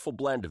powerful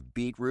blend of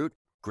beetroot,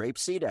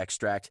 grapeseed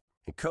extract,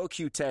 and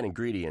CoQ10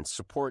 ingredients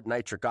support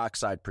nitric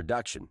oxide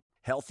production,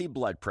 healthy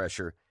blood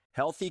pressure,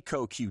 healthy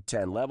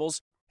CoQ10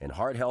 levels, and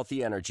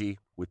heart-healthy energy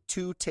with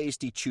 2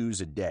 tasty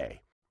chews a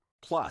day.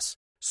 Plus,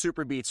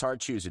 Super Beats Heart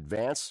Chews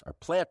Advance are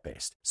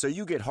plant-based, so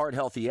you get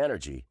heart-healthy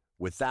energy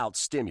without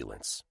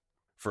stimulants.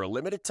 For a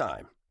limited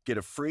time, Get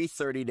a free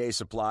 30-day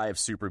supply of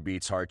Super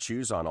Beats Heart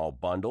Chews on all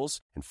bundles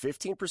and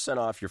 15%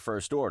 off your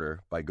first order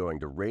by going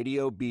to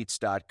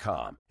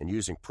radiobeats.com and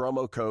using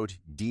promo code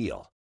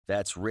DEAL.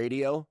 That's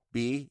radio,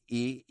 BEETS.com,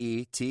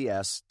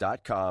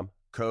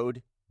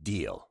 code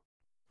DEAL.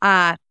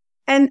 And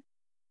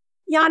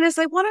Yanis,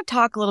 I want to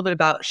talk a little bit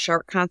about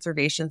shark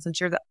conservation. Since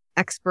you're the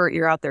expert,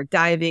 you're out there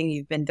diving,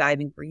 you've been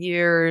diving for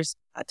years,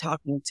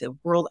 talking to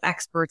world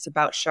experts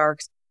about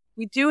sharks.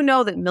 We do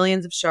know that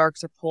millions of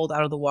sharks are pulled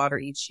out of the water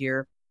each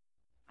year.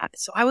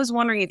 So I was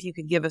wondering if you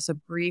could give us a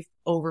brief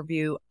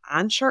overview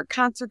on shark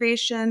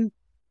conservation.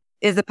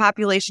 Is the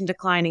population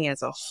declining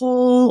as a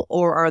whole,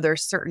 or are there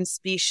certain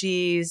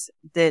species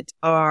that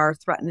are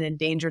threatened and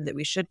endangered that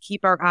we should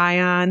keep our eye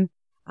on?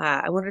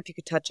 I wonder if you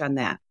could touch on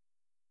that.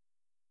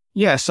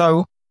 Yeah,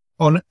 so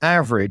on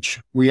average,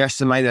 we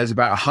estimate there's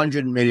about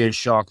 100 million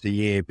sharks a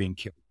year being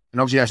killed. And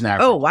obviously that's an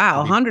average. Oh, wow,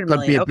 100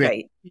 million,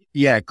 okay.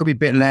 It could be a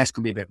bit less,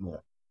 could be a bit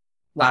more.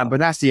 Wow.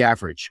 But that's the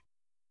average.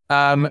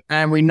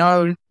 And we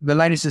know the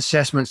latest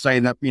assessments say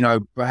that,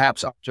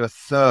 perhaps up to a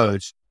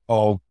third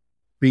of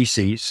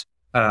species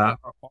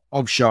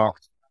of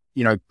sharks,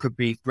 could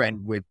be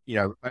threatened with,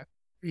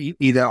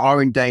 either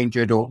are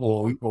endangered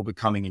or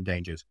becoming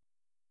endangered.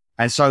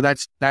 And so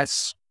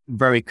that's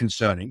very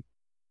concerning.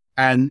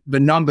 And the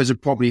numbers are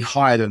probably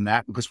higher than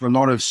that because for a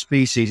lot of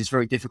species, it's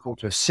very difficult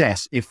to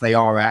assess if they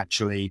are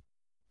actually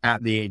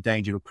at the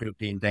endangered or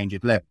critically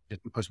endangered level,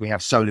 just because we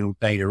have so little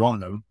data on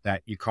them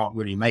that you can't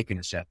really make an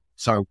assessment.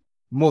 So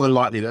more than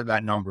likely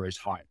that number is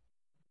high.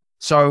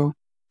 So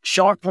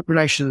shark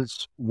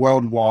populations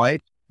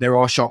worldwide, there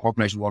are shark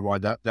populations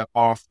worldwide that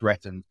are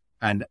threatened,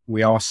 and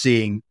we are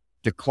seeing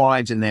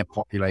declines in their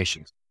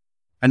populations.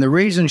 And the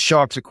reason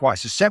sharks are quite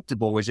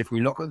susceptible is if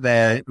we look at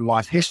their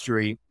life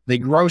history, they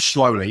grow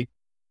slowly.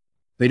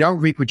 They don't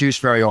reproduce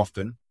very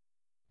often.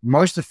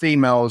 Most of the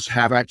females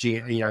have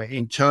actually,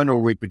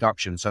 internal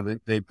reproduction. So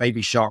the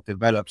baby shark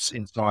develops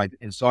inside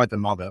the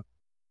mother.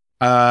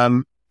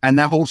 And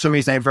that also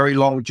means they have very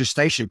long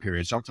gestation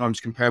periods,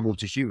 sometimes comparable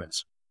to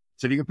humans.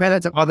 So if you compare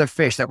that to other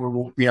fish that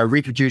will,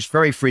 reproduce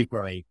very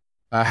frequently,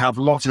 have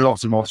lots and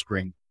lots of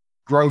offspring,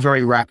 grow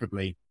very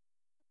rapidly.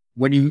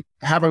 When you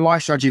have a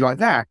life strategy like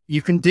that,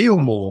 you can deal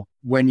more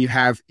when you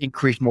have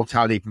increased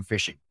mortality from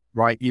fishing,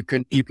 right? You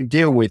can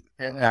deal with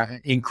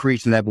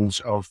increased levels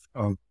of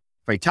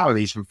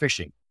fatalities from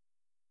fishing.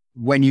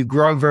 When you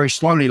grow very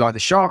slowly like the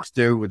sharks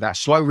do with that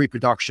slow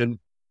reproduction,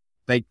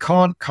 they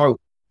can't cope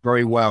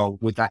very well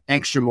with that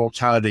extra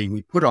mortality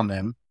we put on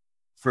them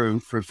through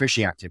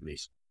fishing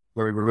activities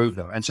where we remove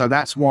them. And so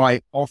that's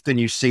why often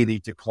you see the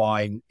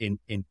decline in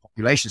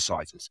population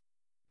sizes.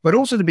 But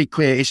also to be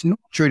clear, it's not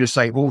true to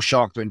say all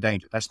sharks are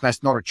endangered.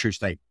 That's not a true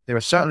statement. There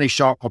are certainly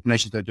shark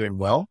populations that are doing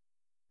well.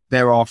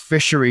 There are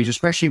fisheries,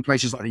 especially in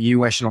places like the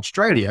US and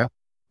Australia,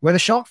 where the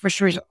shark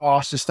fisheries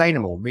are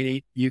sustainable,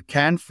 meaning you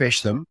can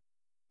fish them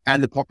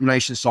and the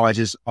population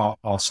sizes are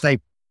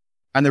stable.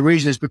 And the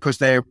reason is because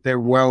they're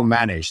well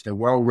managed, they're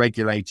well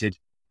regulated,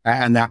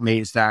 and that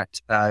means that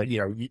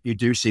you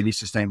do see these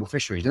sustainable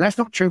fisheries. And that's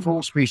not true for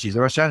all species.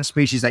 There are certain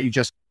species that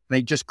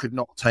they just could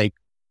not take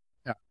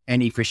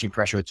any fishing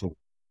pressure at all,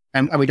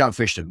 and we don't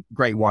fish them.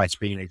 Great whites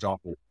being an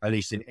example, at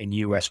least in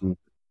US water.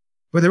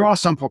 But there are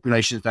some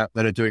populations that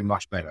are doing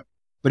much better.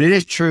 But it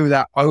is true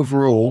that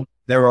overall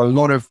there are a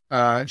lot of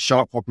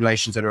shark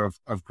populations that are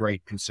of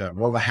great concern.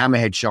 Well, the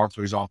hammerhead sharks,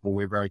 for example,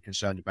 we're very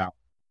concerned about.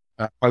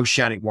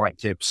 Oceanic white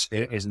tips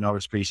is another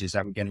species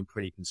that we're getting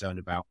pretty concerned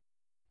about.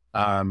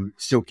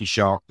 Silky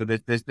shark,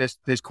 but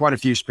there's quite a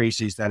few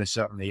species that are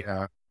certainly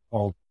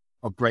of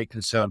great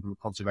concern from a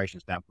conservation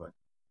standpoint.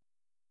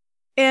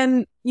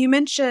 And you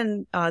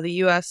mentioned the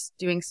U.S.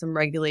 doing some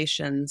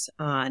regulations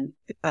on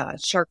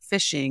shark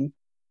fishing.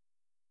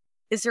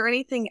 Is there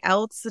anything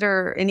else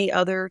any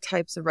other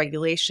types of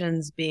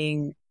regulations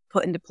being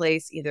put into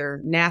place either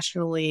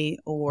nationally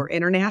or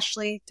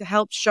internationally to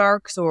help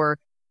sharks, or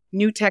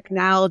new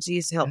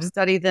technologies to help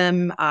study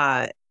them?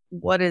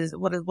 What does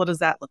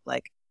that look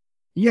like?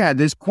 Yeah,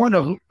 there's quite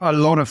a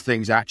lot of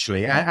things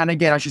actually. And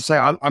again, I should say,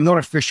 I'm not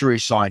a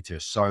fisheries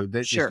scientist, so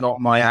this is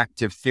not my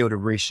active field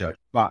of research.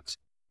 But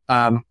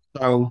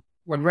so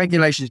when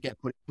regulations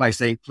get put in place,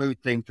 they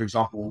include things, for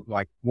example,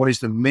 like what is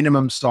the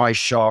minimum size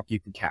shark you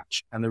can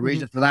catch? And the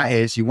reason for that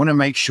is you want to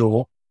make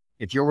sure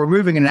if you're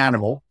removing an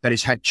animal that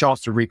it's had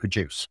chance to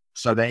reproduce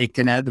so that it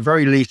can at the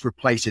very least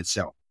replace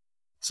itself.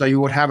 So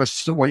you would have a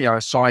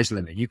size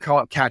limit. You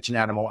can't catch an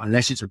animal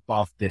unless it's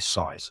above this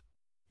size.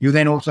 You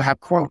then also have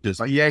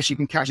quotas. Like, yes, you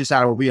can catch this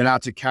animal, be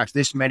allowed to catch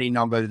this many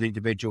number of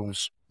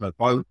individuals per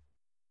boat.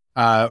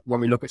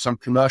 When we look at some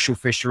commercial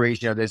fisheries,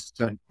 there's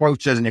certain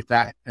quotas, and if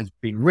that has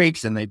been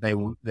reached, then they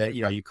will,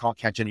 you can't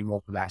catch any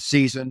more for that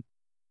season.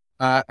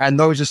 And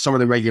those are some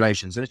of the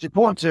regulations. And it's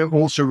important to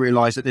also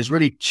realize that there's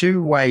really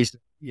two ways,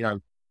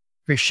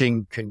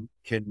 fishing can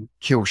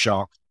kill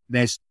sharks.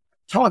 There's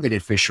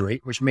targeted fishery,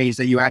 which means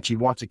that you actually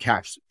want to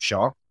catch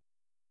shark.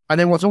 And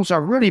then what's also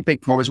a really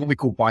big problem is what we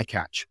call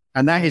bycatch.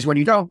 And that is when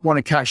you don't want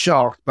to catch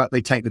sharks, but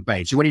they take the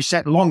bait. So when you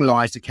set long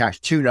lines to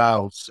catch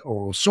tuna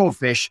or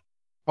swordfish,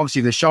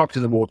 obviously the sharks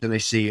in the water, they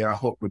see a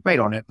hook with bait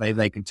on it,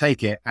 they can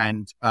take it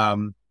and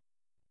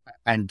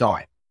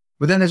die.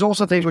 But then there's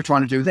also things we're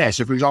trying to do there.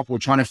 So for example, we're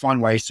trying to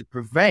find ways to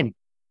prevent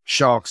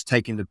sharks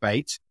taking the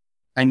bait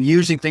and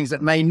using things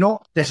that may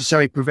not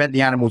necessarily prevent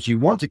the animals you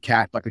want to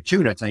catch, like a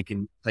tuna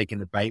taking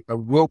the bait, but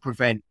will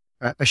prevent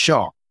a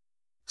shark.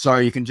 So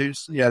you can do,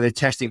 they're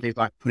testing things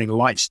like putting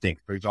light stick,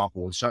 for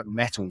example, or certain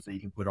metals that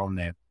you can put on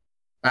there.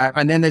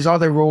 And then there's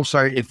other rules. So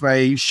if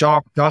a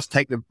shark does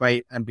take the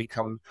bait and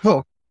become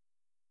hooked,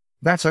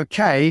 that's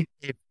okay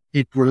if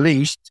it's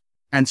released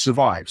and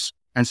survives.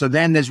 And so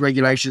then there's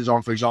regulations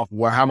on, for example,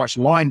 well, how much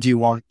line do you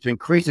want to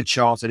increase the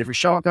chance that if a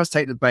shark does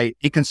take the bait,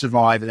 it can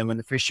survive. And then when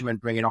the fishermen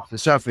bring it off the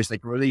surface, they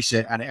can release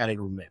it and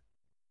it'll live.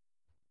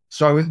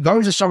 So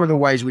those are some of the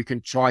ways we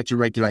can try to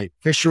regulate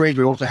fisheries.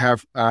 We also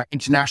have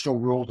international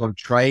rules on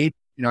trade,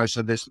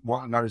 so there's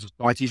what are known as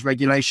CITES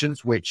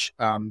regulations, which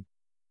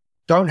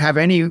don't have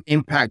any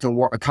impact on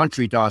what a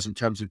country does in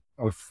terms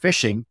of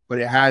fishing, but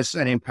it has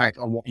an impact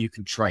on what you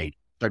can trade.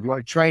 So if you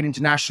want to trade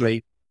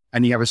internationally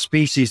and you have a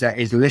species that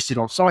is listed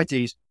on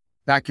CITES,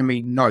 that can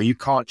mean, no, you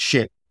can't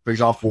ship, for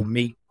example,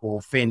 meat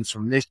or fins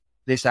from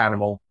this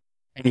animal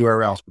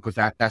anywhere else because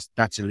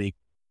that's illegal.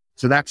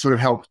 So that sort of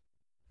helps,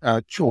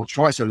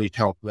 tries to at least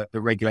help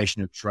the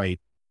regulation of trade.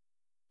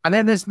 And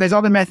then there's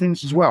other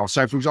methods as well.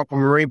 So for example,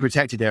 marine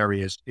protected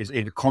areas is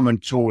a common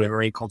tool in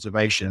marine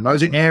conservation. And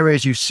those are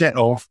areas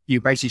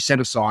you basically set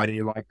aside and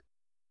you're like,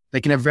 they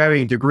can have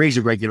varying degrees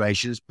of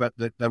regulations, but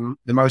the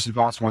most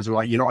advanced ones are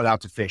like, you're not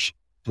allowed to fish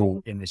at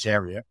all in this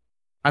area.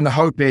 And the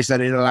hope is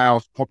that it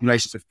allows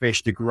populations of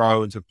fish to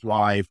grow and to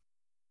thrive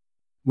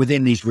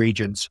within these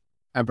regions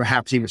and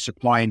perhaps even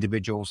supply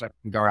individuals that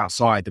can go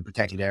outside the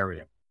protected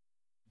area.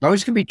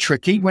 Those can be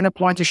tricky when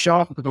applied to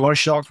sharks because a lot of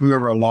sharks move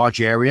over a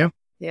large area.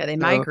 Yeah, they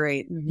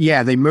migrate.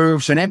 Yeah, they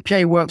move. So an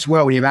MPA works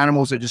well when you have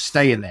animals that just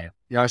stay in there.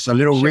 So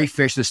little reef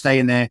fish that stay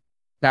in there,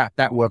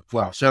 that works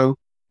well. So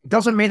it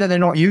doesn't mean that they're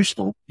not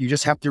useful. You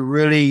just have to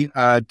really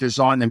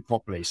design them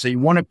properly. So you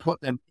want to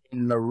put them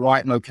in the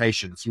right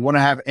locations. You want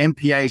to have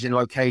MPAs in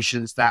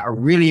locations that are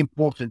really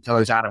important to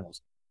those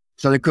animals.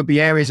 So there could be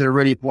areas that are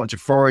really important to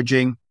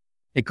foraging.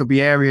 It could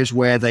be areas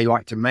where they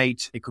like to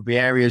mate. It could be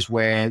areas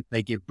where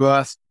they give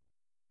birth.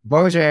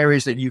 Those are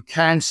areas that you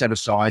can set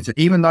aside. So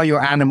even though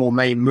your animal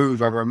may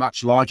move over a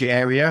much larger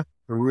area,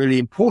 the really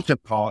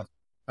important part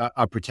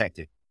are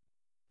protected.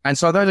 And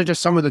so those are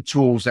just some of the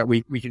tools that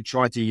we can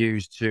try to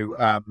use to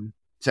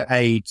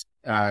aid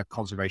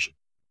conservation.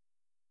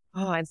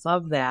 Oh, I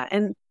love that.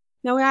 And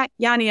now,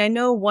 Yanni, I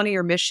know one of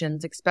your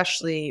missions,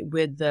 especially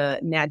with the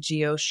Nat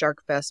Geo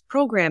Shark Fest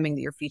programming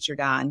that you're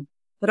featured on,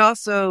 but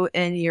also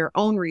in your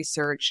own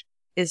research,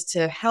 is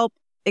to help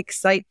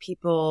excite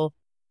people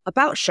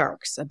about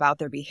sharks, about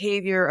their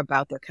behavior,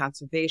 about their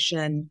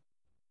conservation.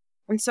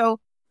 And so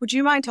would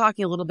you mind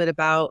talking a little bit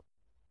about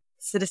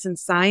citizen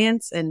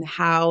science and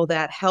how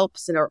that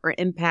helps or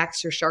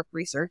impacts your shark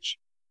research?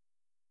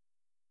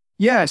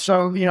 Yeah.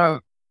 So,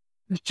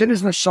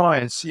 citizen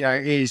science,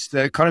 is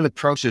the kind of the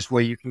process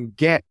where you can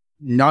get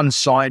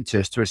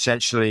non-scientists to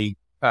essentially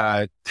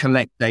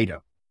collect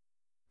data.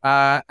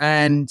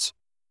 And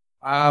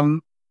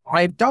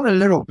I've done a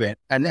little bit.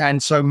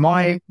 And so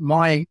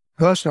my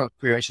personal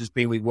experience has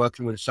been with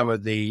working with some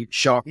of the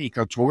shark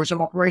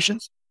ecotourism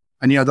operations.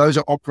 And, those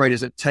are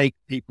operators that take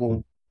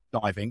people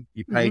diving.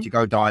 You pay to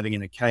go diving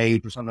in a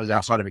cage or sometimes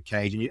outside of a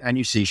cage and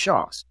you see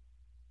sharks.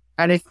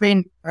 And it's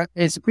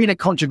been a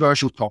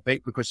controversial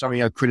topic because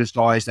some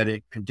criticize that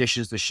it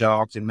conditions the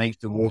sharks and makes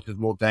the waters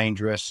more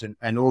dangerous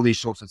and all these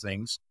sorts of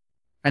things.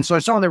 And so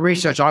some of the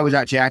research I was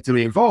actually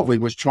actively involved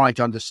with was trying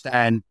to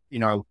understand,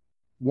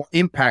 what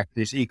impact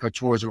this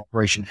ecotourism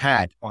operation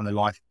had on the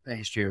life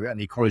history and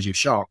the ecology of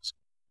sharks.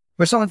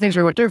 But some of the things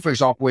we would do, for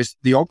example, is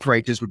the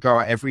operators would go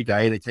out every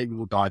day, they take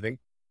people diving,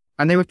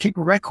 and they would keep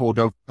a record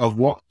of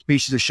what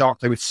species of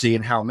sharks they would see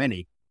and how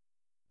many.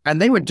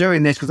 And they were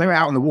doing this because they were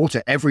out in the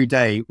water every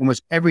day,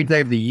 almost every day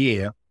of the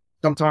year,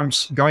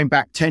 sometimes going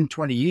back 10,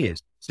 20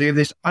 years. So you have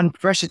this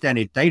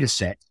unprecedented data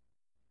set.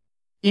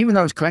 Even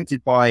though it's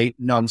collected by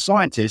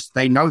non-scientists,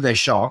 they know their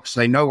sharks,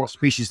 they know what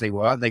species they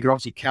were, they could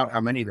obviously count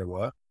how many there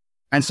were.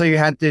 And so you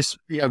had this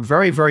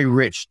very, very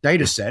rich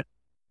data set.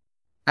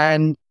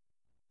 And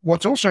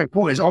what's also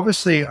important is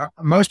obviously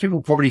most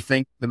people probably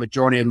think the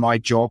majority of my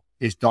job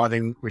is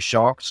diving with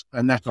sharks.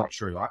 And that's not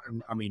true.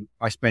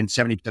 I spend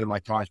 70% of my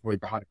time probably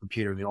behind a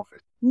computer in the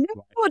office. No,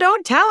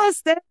 don't tell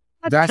us that.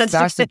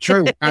 That's the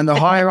truth. And the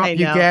higher up you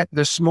get,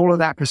 the smaller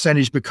that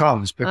percentage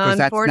becomes because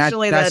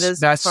unfortunately,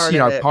 that's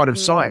part of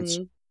science.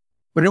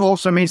 But it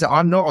also means that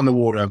I'm not on the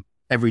water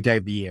every day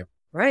of the year.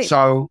 Right.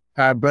 So,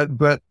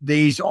 but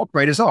these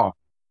operators are.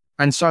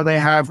 And so they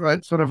have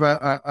a sort of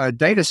a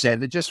data set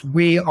that just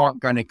we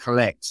aren't going to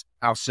collect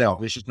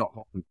ourselves. It's just not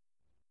possible.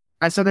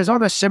 And so there's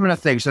other similar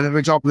things. So, for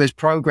example, there's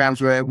programs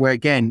where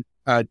again,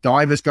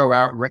 divers go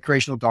out,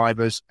 recreational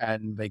divers,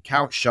 and they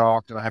count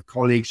sharks. And I have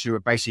colleagues who are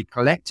basically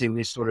collecting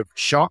this sort of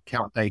shark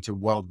count data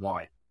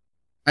worldwide.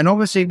 And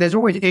obviously, there's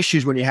always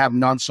issues when you have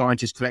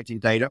non-scientists collecting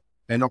data.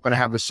 They're not going to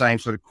have the same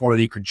sort of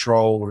quality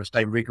control or the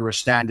same rigorous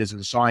standards as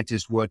the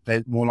scientists would.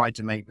 They're more likely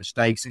to make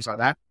mistakes, things like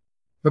that.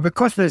 But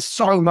because there's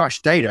so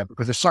much data,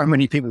 because there's so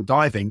many people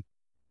diving,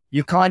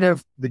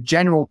 the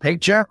general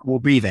picture will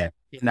be there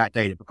in that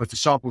data because the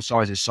sample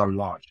size is so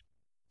large.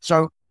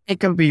 So it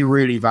can be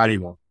really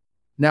valuable.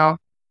 Now,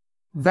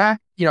 that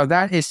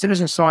is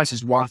citizen science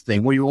is one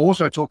thing. What you're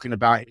also talking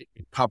about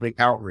is public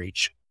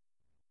outreach.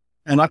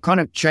 And I kind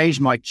of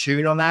changed my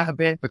tune on that a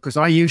bit because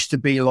I used to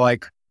be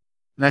like,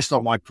 that's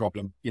not my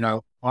problem.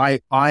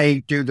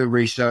 I do the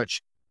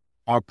research.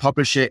 I'll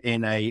publish it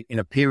in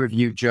a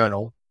peer-reviewed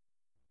journal,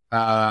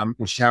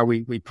 which is how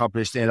we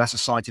publish it. That's a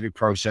scientific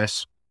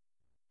process.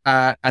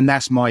 And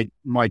that's my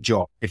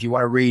job. If you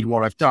want to read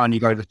what I've done,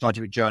 you go to the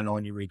scientific journal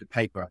and you read the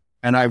paper.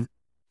 And I've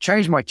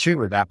changed my tune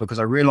with that because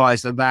I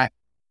realized that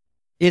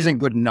isn't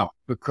good enough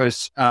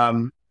because,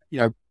 part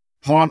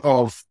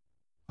of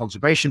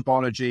conservation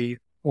biology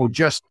or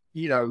just,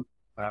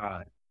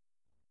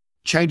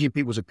 changing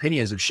people's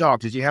opinions of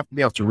sharks is you have to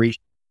be able to reach.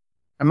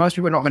 And most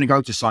people are not going to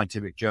go to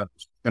scientific journals.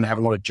 They're going to have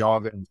a lot of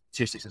jargon and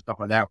statistics and stuff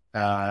like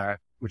that,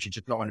 which is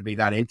just not going to be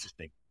that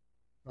interesting.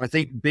 I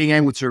think being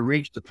able to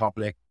reach the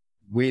public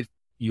with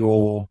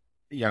your,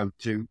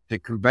 to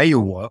convey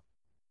your work,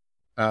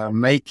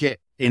 make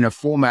it in a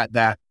format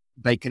that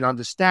they can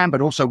understand,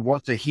 but also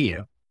want to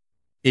hear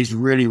is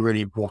really, really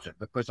important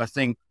because I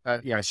think,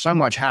 so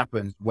much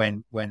happens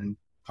when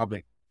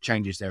public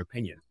changes their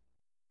opinion.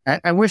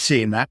 And we're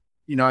seeing that.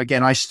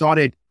 Again, I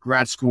started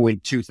grad school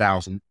in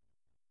 2000,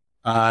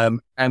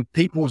 and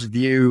people's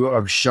view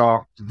of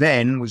sharks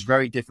then was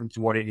very different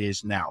to what it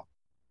is now.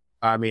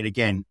 I mean,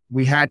 again,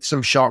 we had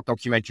some shark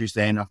documentaries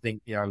then. I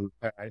think,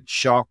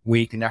 Shark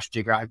Week and National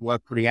Geographic were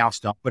putting out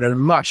stuff, but at a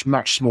much,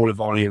 much smaller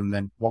volume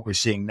than what we're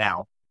seeing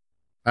now.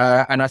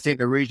 And I think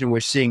the reason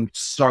we're seeing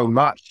so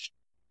much,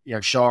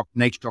 shark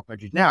nature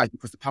documentaries now is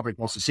because the public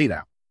wants to see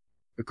that.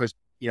 Because,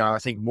 I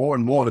think more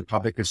and more the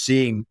public are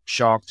seeing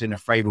sharks in a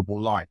favorable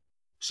light.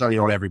 Certainly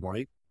not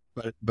everybody,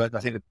 but I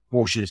think the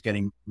proportion is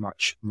getting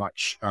much,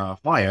 much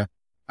higher.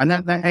 And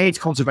that aids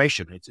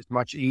conservation. It's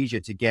much easier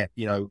to get,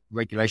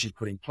 regulations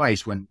put in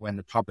place when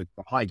the public's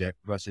behind it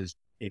versus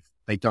if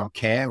they don't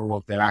care or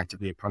if they're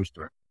actively opposed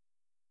to it.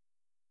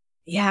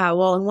 Yeah,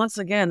 well, and once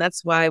again,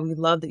 that's why we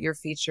love that you're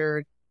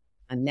featured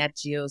on Nat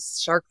Geo's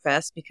Shark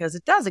Fest because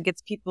it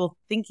gets people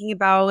thinking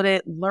about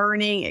it,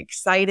 learning,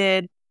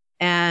 excited.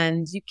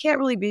 And you can't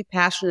really be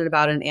passionate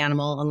about an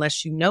animal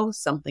unless you know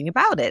something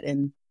about it.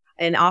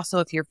 And also,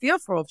 if you're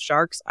fearful of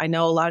sharks, I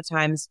know a lot of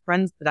times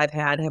friends that I've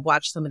had have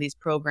watched some of these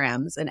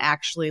programs and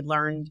actually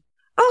learned,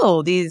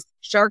 oh, these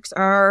sharks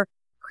are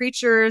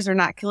creatures, they're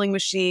not killing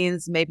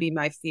machines. Maybe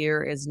my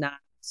fear is not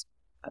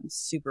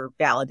super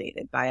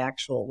validated by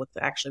what's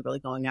actually really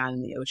going on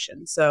in the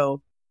ocean.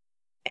 So,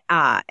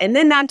 and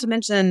then not to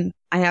mention,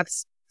 I have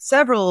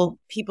several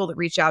people that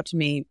reach out to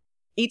me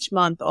each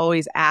month,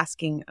 always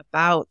asking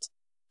about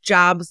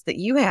jobs that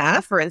you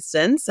have, for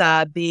instance,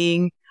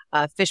 being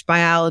a fish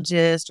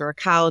biologist or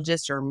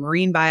ecologist or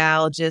marine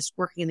biologist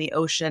working in the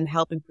ocean,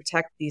 helping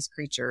protect these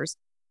creatures.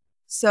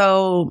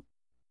 So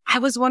I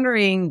was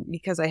wondering,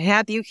 because I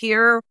had you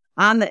here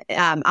on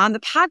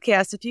the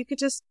podcast, if you could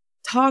just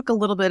talk a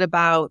little bit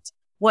about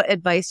what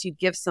advice you'd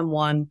give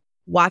someone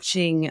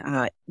watching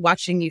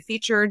you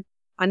featured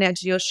on Nat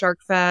Geo Shark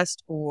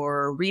Fest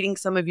or reading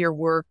some of your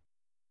work.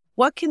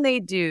 What can they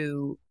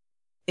do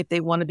if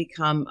they want to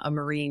become a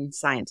marine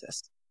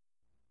scientist?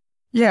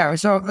 Yeah.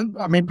 So,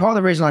 I mean, part of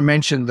the reason I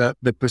mentioned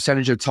the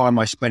percentage of time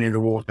I spend in the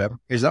water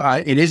is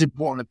that it is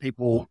important that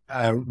people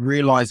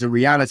realize the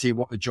reality of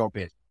what the job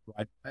is.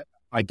 Right?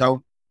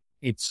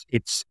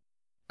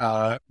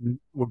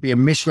 Would be a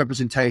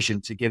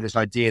misrepresentation to give this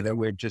idea that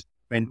we're just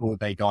spent all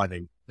day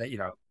diving. That,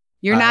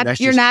 you're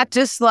not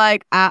just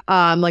like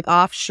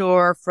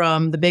offshore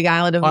from the big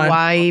island of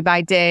Hawaii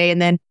by day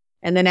and then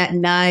at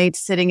night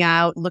sitting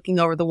out looking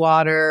over the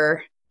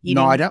water.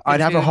 No,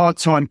 I'd have a hard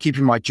time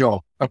keeping my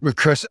job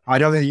because I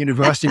don't think the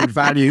university would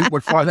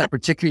find that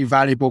particularly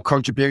valuable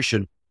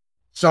contribution.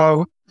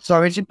 So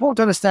it's important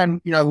to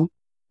understand,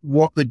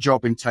 what the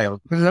job entails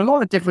because there's a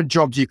lot of different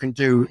jobs you can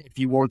do if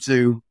you want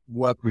to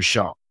work with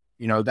sharks.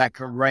 That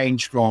can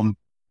range from,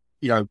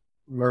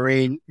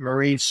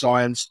 marine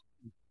science,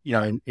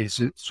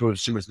 is sort of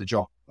similar to the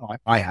job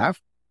I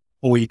have,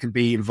 or you can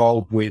be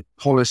involved with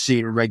policy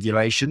and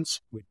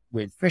regulations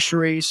with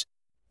fisheries,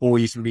 or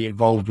you can be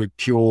involved with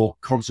pure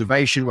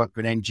conservation, work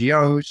with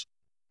NGOs,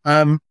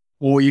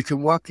 or you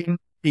can work in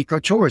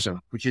ecotourism,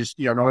 which is,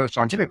 not a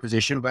scientific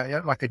position,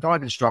 but like a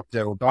dive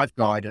instructor or dive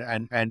guide,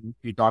 and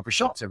you dive for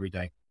sharks every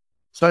day.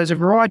 So there's a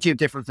variety of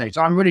different things.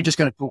 I'm really just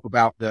going to talk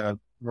about the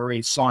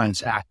marine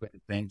science aspect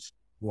of things,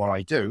 what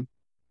I do.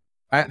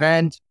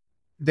 And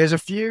there's a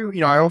few,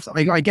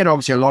 I get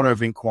obviously a lot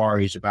of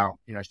inquiries about,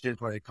 students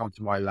when they come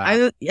to my lab. I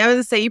was going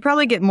to say, you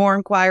probably get more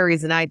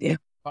inquiries than I do.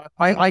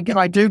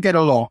 I do get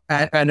a lot,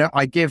 and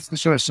I give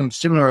sort of some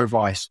similar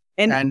advice.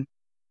 And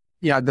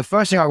the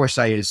first thing I would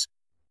say is,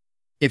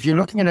 if you're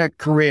looking at a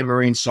career in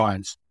marine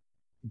science,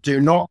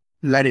 do not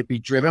let it be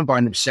driven by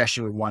an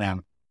obsession with one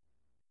animal.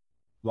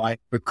 right?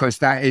 Because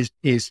that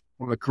is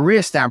from a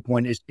career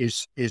standpoint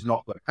is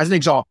not good. As an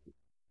example,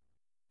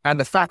 at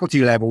the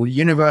faculty level,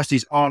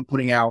 universities aren't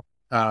putting out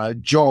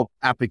job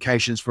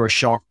applications for a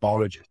shark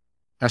biologist.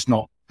 That's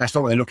not what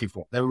they're looking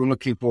for. They were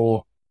looking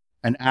for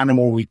an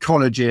animal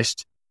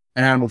ecologist,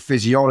 an animal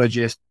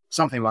physiologist,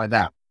 something like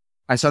that.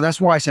 And so that's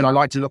why I said I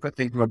like to look at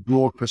things from a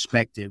broad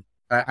perspective.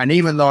 And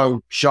even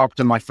though sharks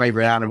are my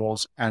favorite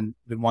animals and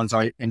the ones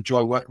I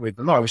enjoy working with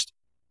the most,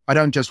 I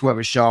don't just work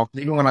with sharks.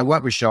 Even when I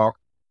work with sharks,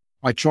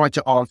 I try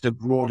to answer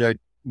broader,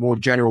 more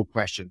general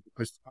questions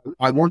because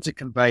I want to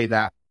convey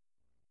that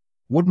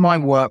would my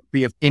work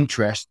be of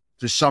interest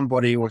to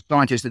somebody or a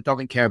scientist that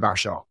doesn't care about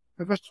sharks?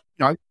 Because,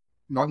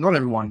 not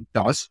everyone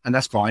does, and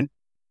that's fine.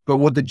 But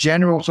would the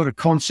general sort of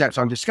concepts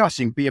I'm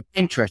discussing be of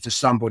interest to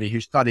somebody who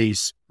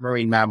studies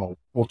marine mammals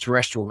or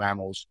terrestrial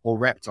mammals or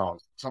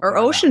reptiles? Or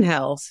like ocean that.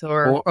 health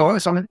Or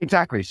something.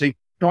 Exactly. So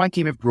try and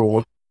keep it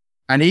broad.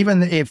 And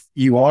even if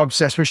you are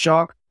obsessed with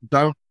sharks,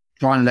 don't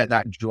try and let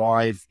that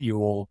drive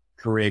your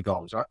career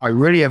goals. I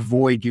really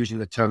avoid using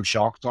the term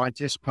shark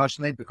scientist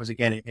personally, because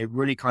again, it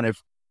really kind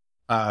of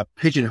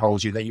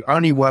pigeonholes you that you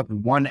only work with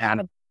one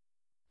animal.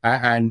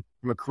 And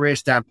from a career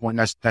standpoint,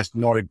 that's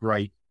not a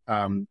great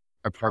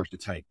approach to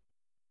take.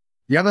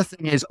 The other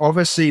thing is,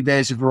 obviously,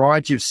 there's a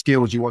variety of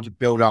skills you want to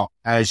build up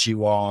as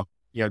you are,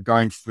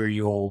 going through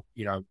your,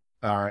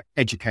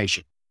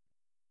 education,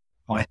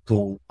 high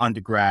school,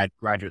 undergrad,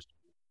 graduate.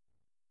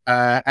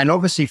 And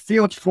obviously,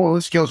 field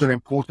skills are an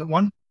important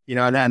one,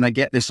 and I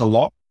get this a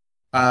lot.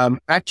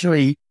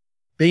 Actually,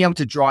 being able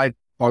to drive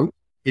boat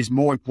is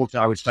more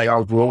important, I would say,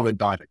 overall than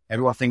diving.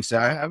 Everyone thinks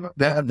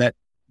that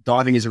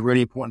diving is a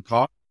really important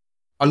part.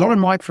 A lot of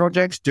my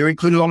projects do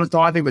include a lot of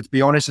diving, but to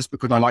be honest, it's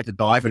because I like to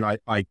dive and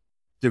I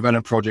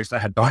develop projects that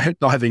had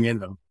diving in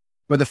them.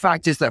 But the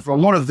fact is that for a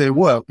lot of the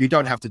work, you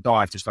don't have to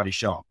dive to study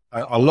sharks.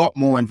 A lot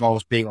more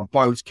involves being on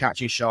boats,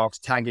 catching sharks,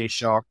 tagging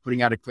sharks,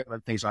 putting out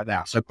equipment, things like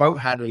that. So boat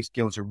handling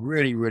skills are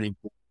really, really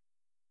important.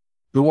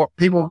 But what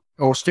people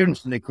or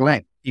students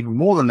neglect even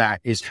more than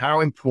that is how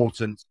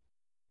important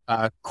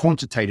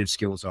quantitative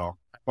skills are.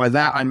 By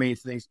that, I mean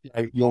things,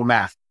 your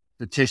math,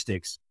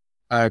 statistics,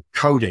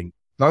 coding.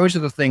 Those are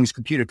the things,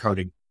 computer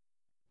coding.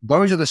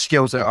 Those are the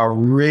skills that are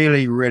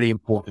really, really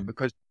important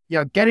because,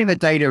 getting the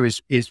data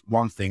is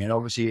one thing, and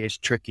obviously it's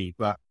tricky,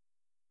 but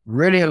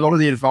really a lot of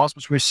the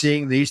advancements we're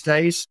seeing these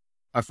days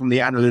are from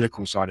the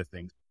analytical side of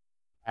things.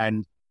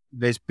 And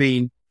there's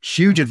been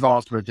huge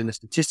advancements in the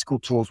statistical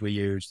tools we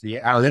use, the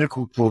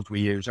analytical tools we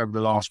use over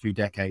the last few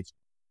decades.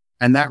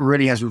 And that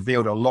really has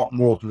revealed a lot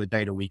more from the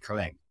data we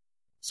collect.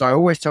 So I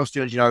always tell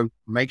students,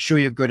 make sure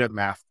you're good at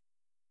math.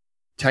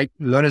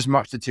 Learn as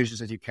much statistics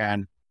as you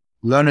can,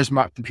 learn as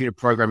much computer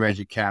programming as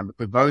you can,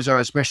 because those are,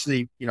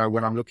 especially,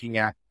 when I'm looking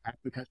at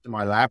applicants to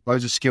my lab,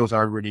 those are skills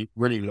I really,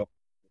 really look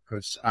for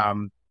because,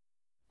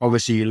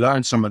 obviously you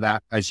learn some of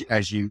that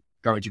as you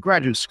go into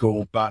graduate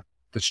school, but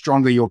the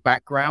stronger your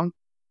background,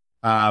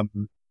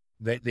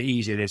 the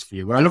easier it is for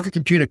you. When I look at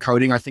computer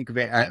coding, I think of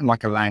it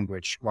like a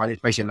language, right?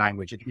 It's basically a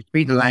language. If you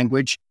speak the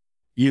language,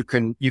 you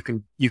can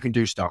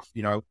do stuff,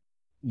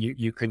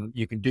 you can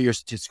do your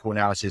statistical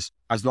analysis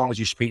as long as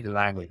you speak the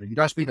language. If you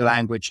don't speak the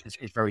language,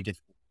 it's very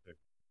difficult to do.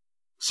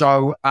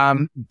 So,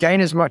 gain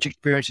as much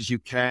experience as you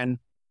can,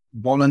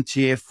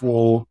 volunteer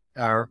for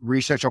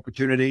research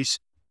opportunities.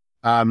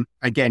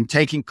 Again,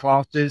 taking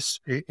classes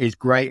is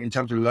great in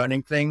terms of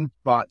learning things,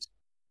 but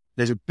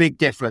there's a big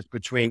difference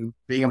between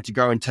being able to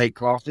go and take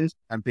classes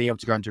and being able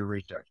to go and do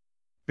research.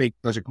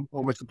 Those are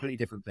almost completely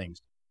different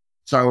things.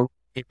 So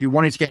if you're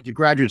wanting to get into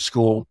graduate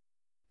school,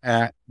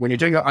 when you're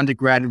doing your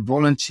undergrad,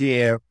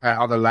 volunteer at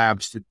other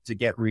labs to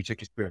get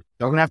research experience.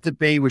 It doesn't have to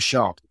be with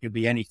sharks. It could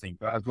be anything.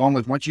 But as long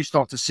as once you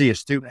start to see a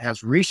student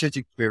has research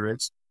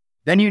experience,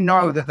 then you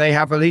know that they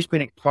have at least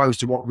been exposed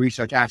to what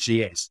research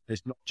actually is.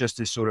 It's not just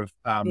this sort of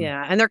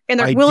and they're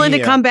willing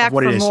to come back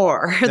for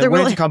more. They're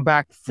willing to come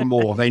back for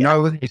more. They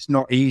know it's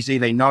not easy.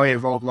 They know it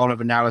involves a lot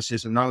of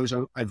analysis and knows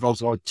it involves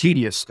a lot of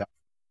tedious stuff.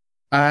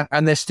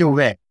 And they're still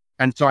there.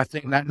 And so I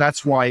think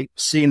that's why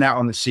seeing that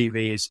on the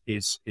CV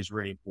is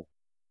really important.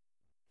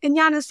 And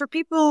Yanis, for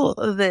people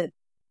that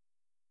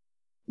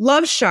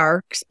love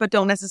sharks but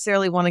don't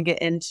necessarily want to get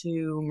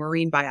into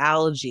marine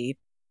biology,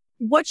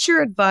 what's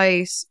your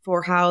advice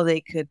for how they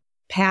could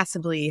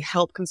passively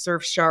help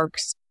conserve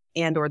sharks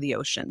and or the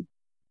ocean?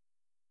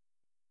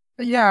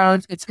 Yeah,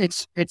 it's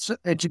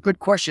a good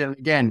question.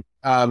 Again,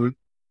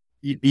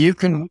 you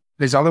can.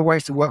 There's other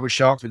ways to work with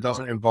sharks that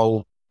doesn't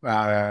involve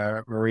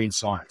marine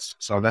science.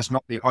 So that's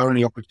not the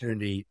only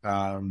opportunity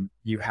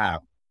you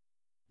have.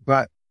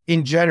 But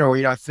in general,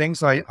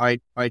 things I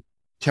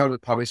tell the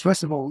public,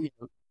 first of all,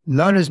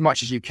 learn as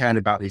much as you can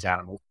about these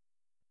animals.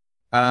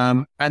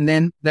 And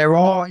then there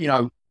are,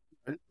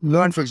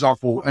 learn, for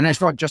example, and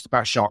it's not just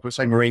about sharks, let's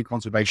say marine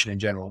conservation in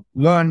general.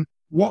 Learn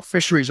what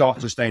fisheries are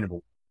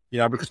sustainable,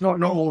 because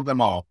not all of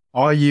them are.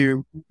 Are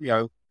you,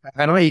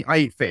 and I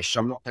eat fish.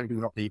 I'm not telling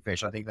people not to eat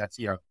fish. I think that's,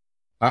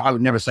 I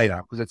would never say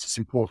that because it's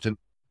an important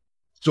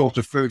source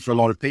of food for a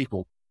lot of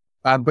people.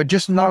 But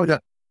just know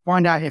that,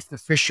 find out if the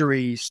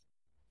fisheries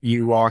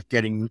you are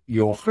getting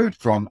your food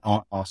from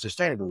are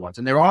sustainable ones.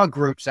 And there are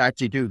groups that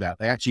actually do that.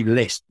 They actually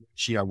list,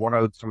 what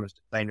are some of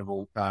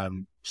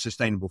the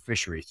sustainable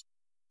fisheries.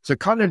 So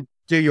kind of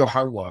do your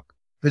homework.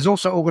 There's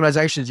also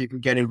organizations you can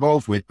get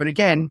involved with. But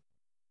again,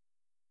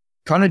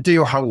 kind of do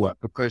your homework,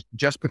 because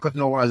just because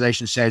an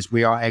organization says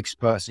we are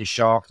experts in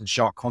sharks and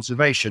shark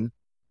conservation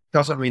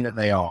doesn't mean that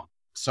they are.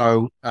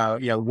 So,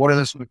 what are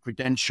the sort of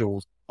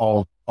credentials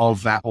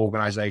of that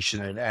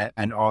organization,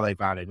 and are they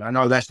valid? I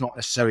know that's not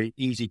necessarily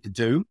easy to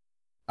do,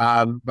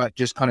 but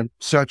just kind of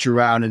search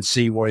around and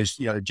see what is,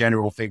 the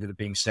general things that are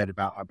being said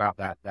about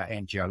that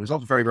NGO. There's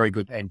also very, very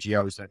good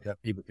NGOs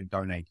that people can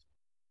donate.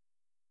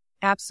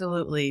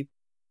 Absolutely.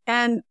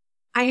 And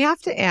I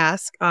have to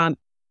ask,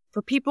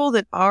 for people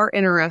that are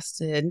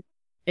interested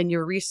in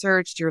your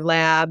research, your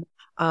lab,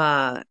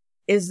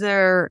 is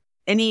there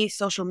any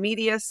social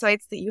media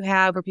sites that you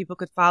have where people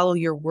could follow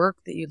your work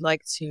that you'd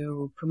like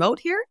to promote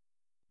here?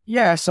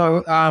 Yeah,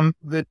 so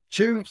the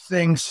two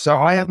things, so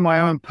I have my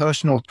own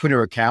personal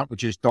Twitter account,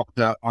 which is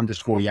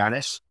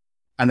Dr._Yanis.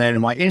 And then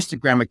my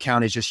Instagram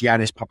account is just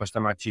Yanis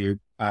Papastamatiou,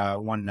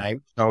 one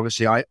name. So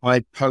obviously I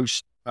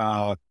post,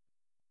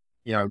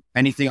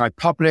 anything I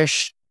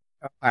publish,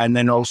 and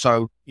then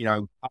also,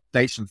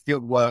 updates from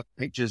field work,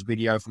 pictures,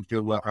 video from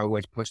field work. I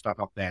always put stuff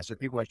up there. So if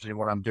people are interested in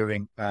what I'm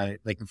doing,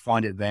 they can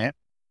find it there.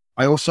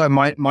 I also,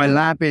 my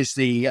lab is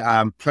the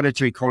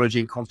Predator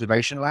Ecology and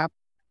Conservation Lab,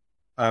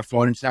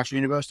 Florida International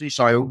University.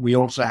 So we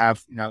also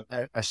have,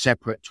 a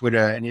separate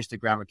Twitter and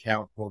Instagram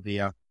account for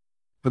the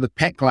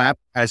PEC lab,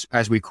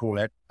 as we call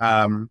it,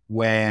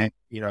 where,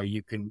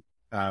 you can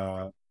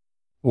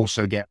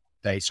also get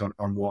updates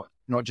on what,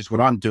 not just what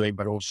I'm doing,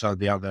 but also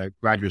the other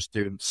graduate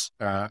students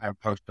and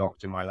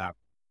postdocs in my lab.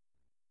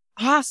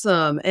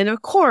 Awesome. And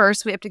of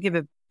course, we have to give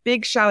a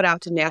big shout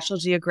out to National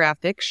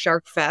Geographic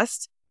Shark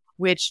Fest,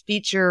 which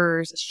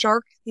features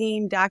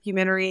shark-themed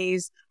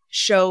documentaries,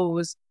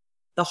 shows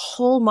the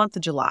whole month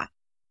of July.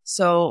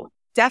 So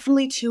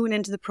definitely tune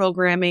into the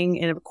programming.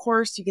 And of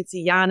course, you can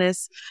see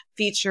Yanis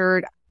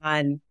featured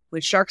on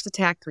When Sharks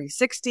Attack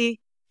 360,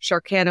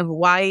 Sharkana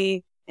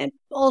Hawaii, and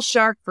Bull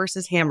Shark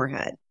versus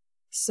Hammerhead.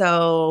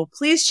 So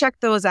please check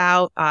those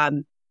out.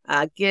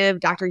 Give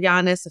Dr.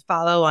 Yanis a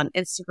follow on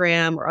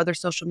Instagram or other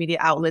social media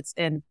outlets.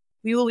 And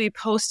we will be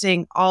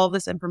posting all of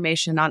this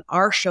information on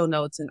our show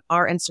notes and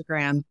our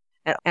Instagram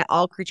at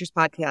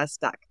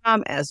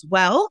allcreaturespodcast.com as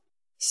well.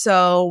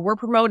 So we're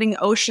promoting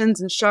Oceans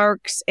and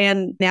Sharks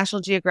and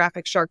National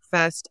Geographic Shark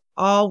Fest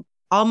all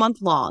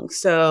month long.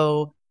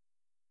 So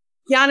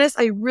Yanis,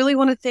 I really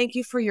want to thank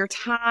you for your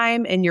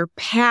time and your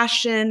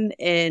passion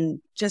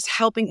and just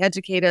helping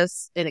educate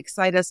us and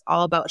excite us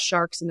all about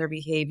sharks and their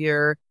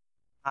behavior.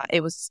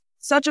 It was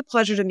such a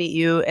pleasure to meet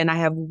you. And I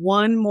have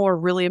one more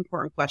really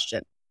important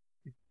question.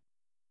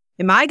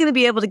 Am I going to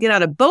be able to get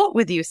on a boat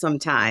with you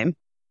sometime?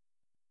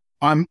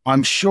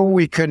 I'm sure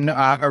we can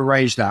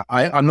arrange that.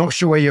 I'm not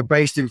sure where you're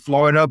based in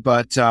Florida,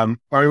 but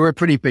we're a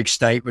pretty big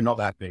state. We're not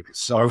that big.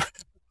 So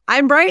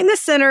I'm right in the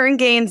center in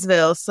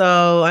Gainesville.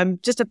 So I'm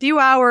just a few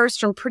hours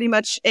from pretty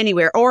much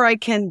anywhere, or I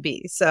can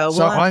be. So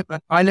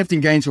I lived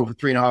in Gainesville for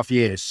 3.5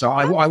 years. So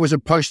I was a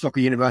postdoc at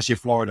the University of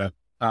Florida.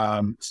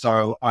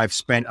 So I've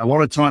spent a lot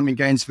of time in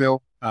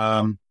Gainesville.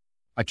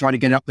 I try to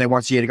get up there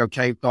once a year to go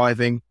cave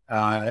diving.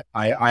 I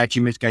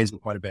actually miss Gainesville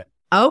quite a bit.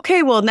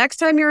 Okay, well, next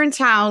time you're in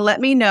town,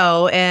 let me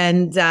know.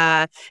 And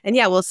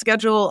yeah, we'll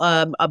schedule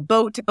a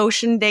boat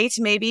ocean date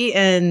maybe.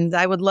 And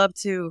I would love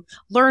to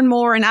learn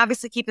more and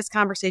obviously keep this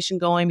conversation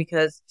going,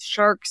 because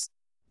sharks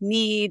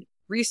need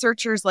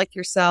researchers like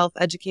yourself,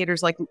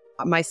 educators like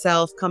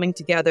myself coming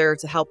together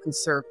to help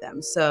conserve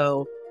them.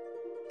 So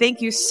thank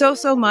you so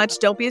much.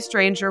 Don't be a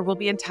stranger. We'll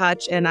be in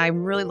touch. And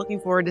I'm really looking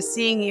forward to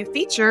seeing you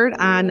featured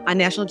on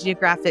National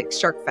Geographic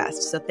Shark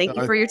Fest. So thank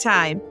you for your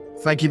time.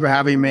 Thank you for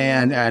having me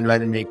and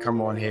letting me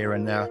come on here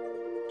and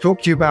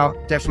talk to you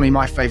about definitely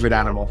my favorite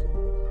animal.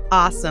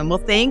 Awesome. Well,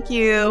 thank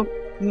you.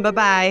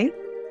 Bye-bye.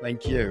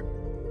 Thank you.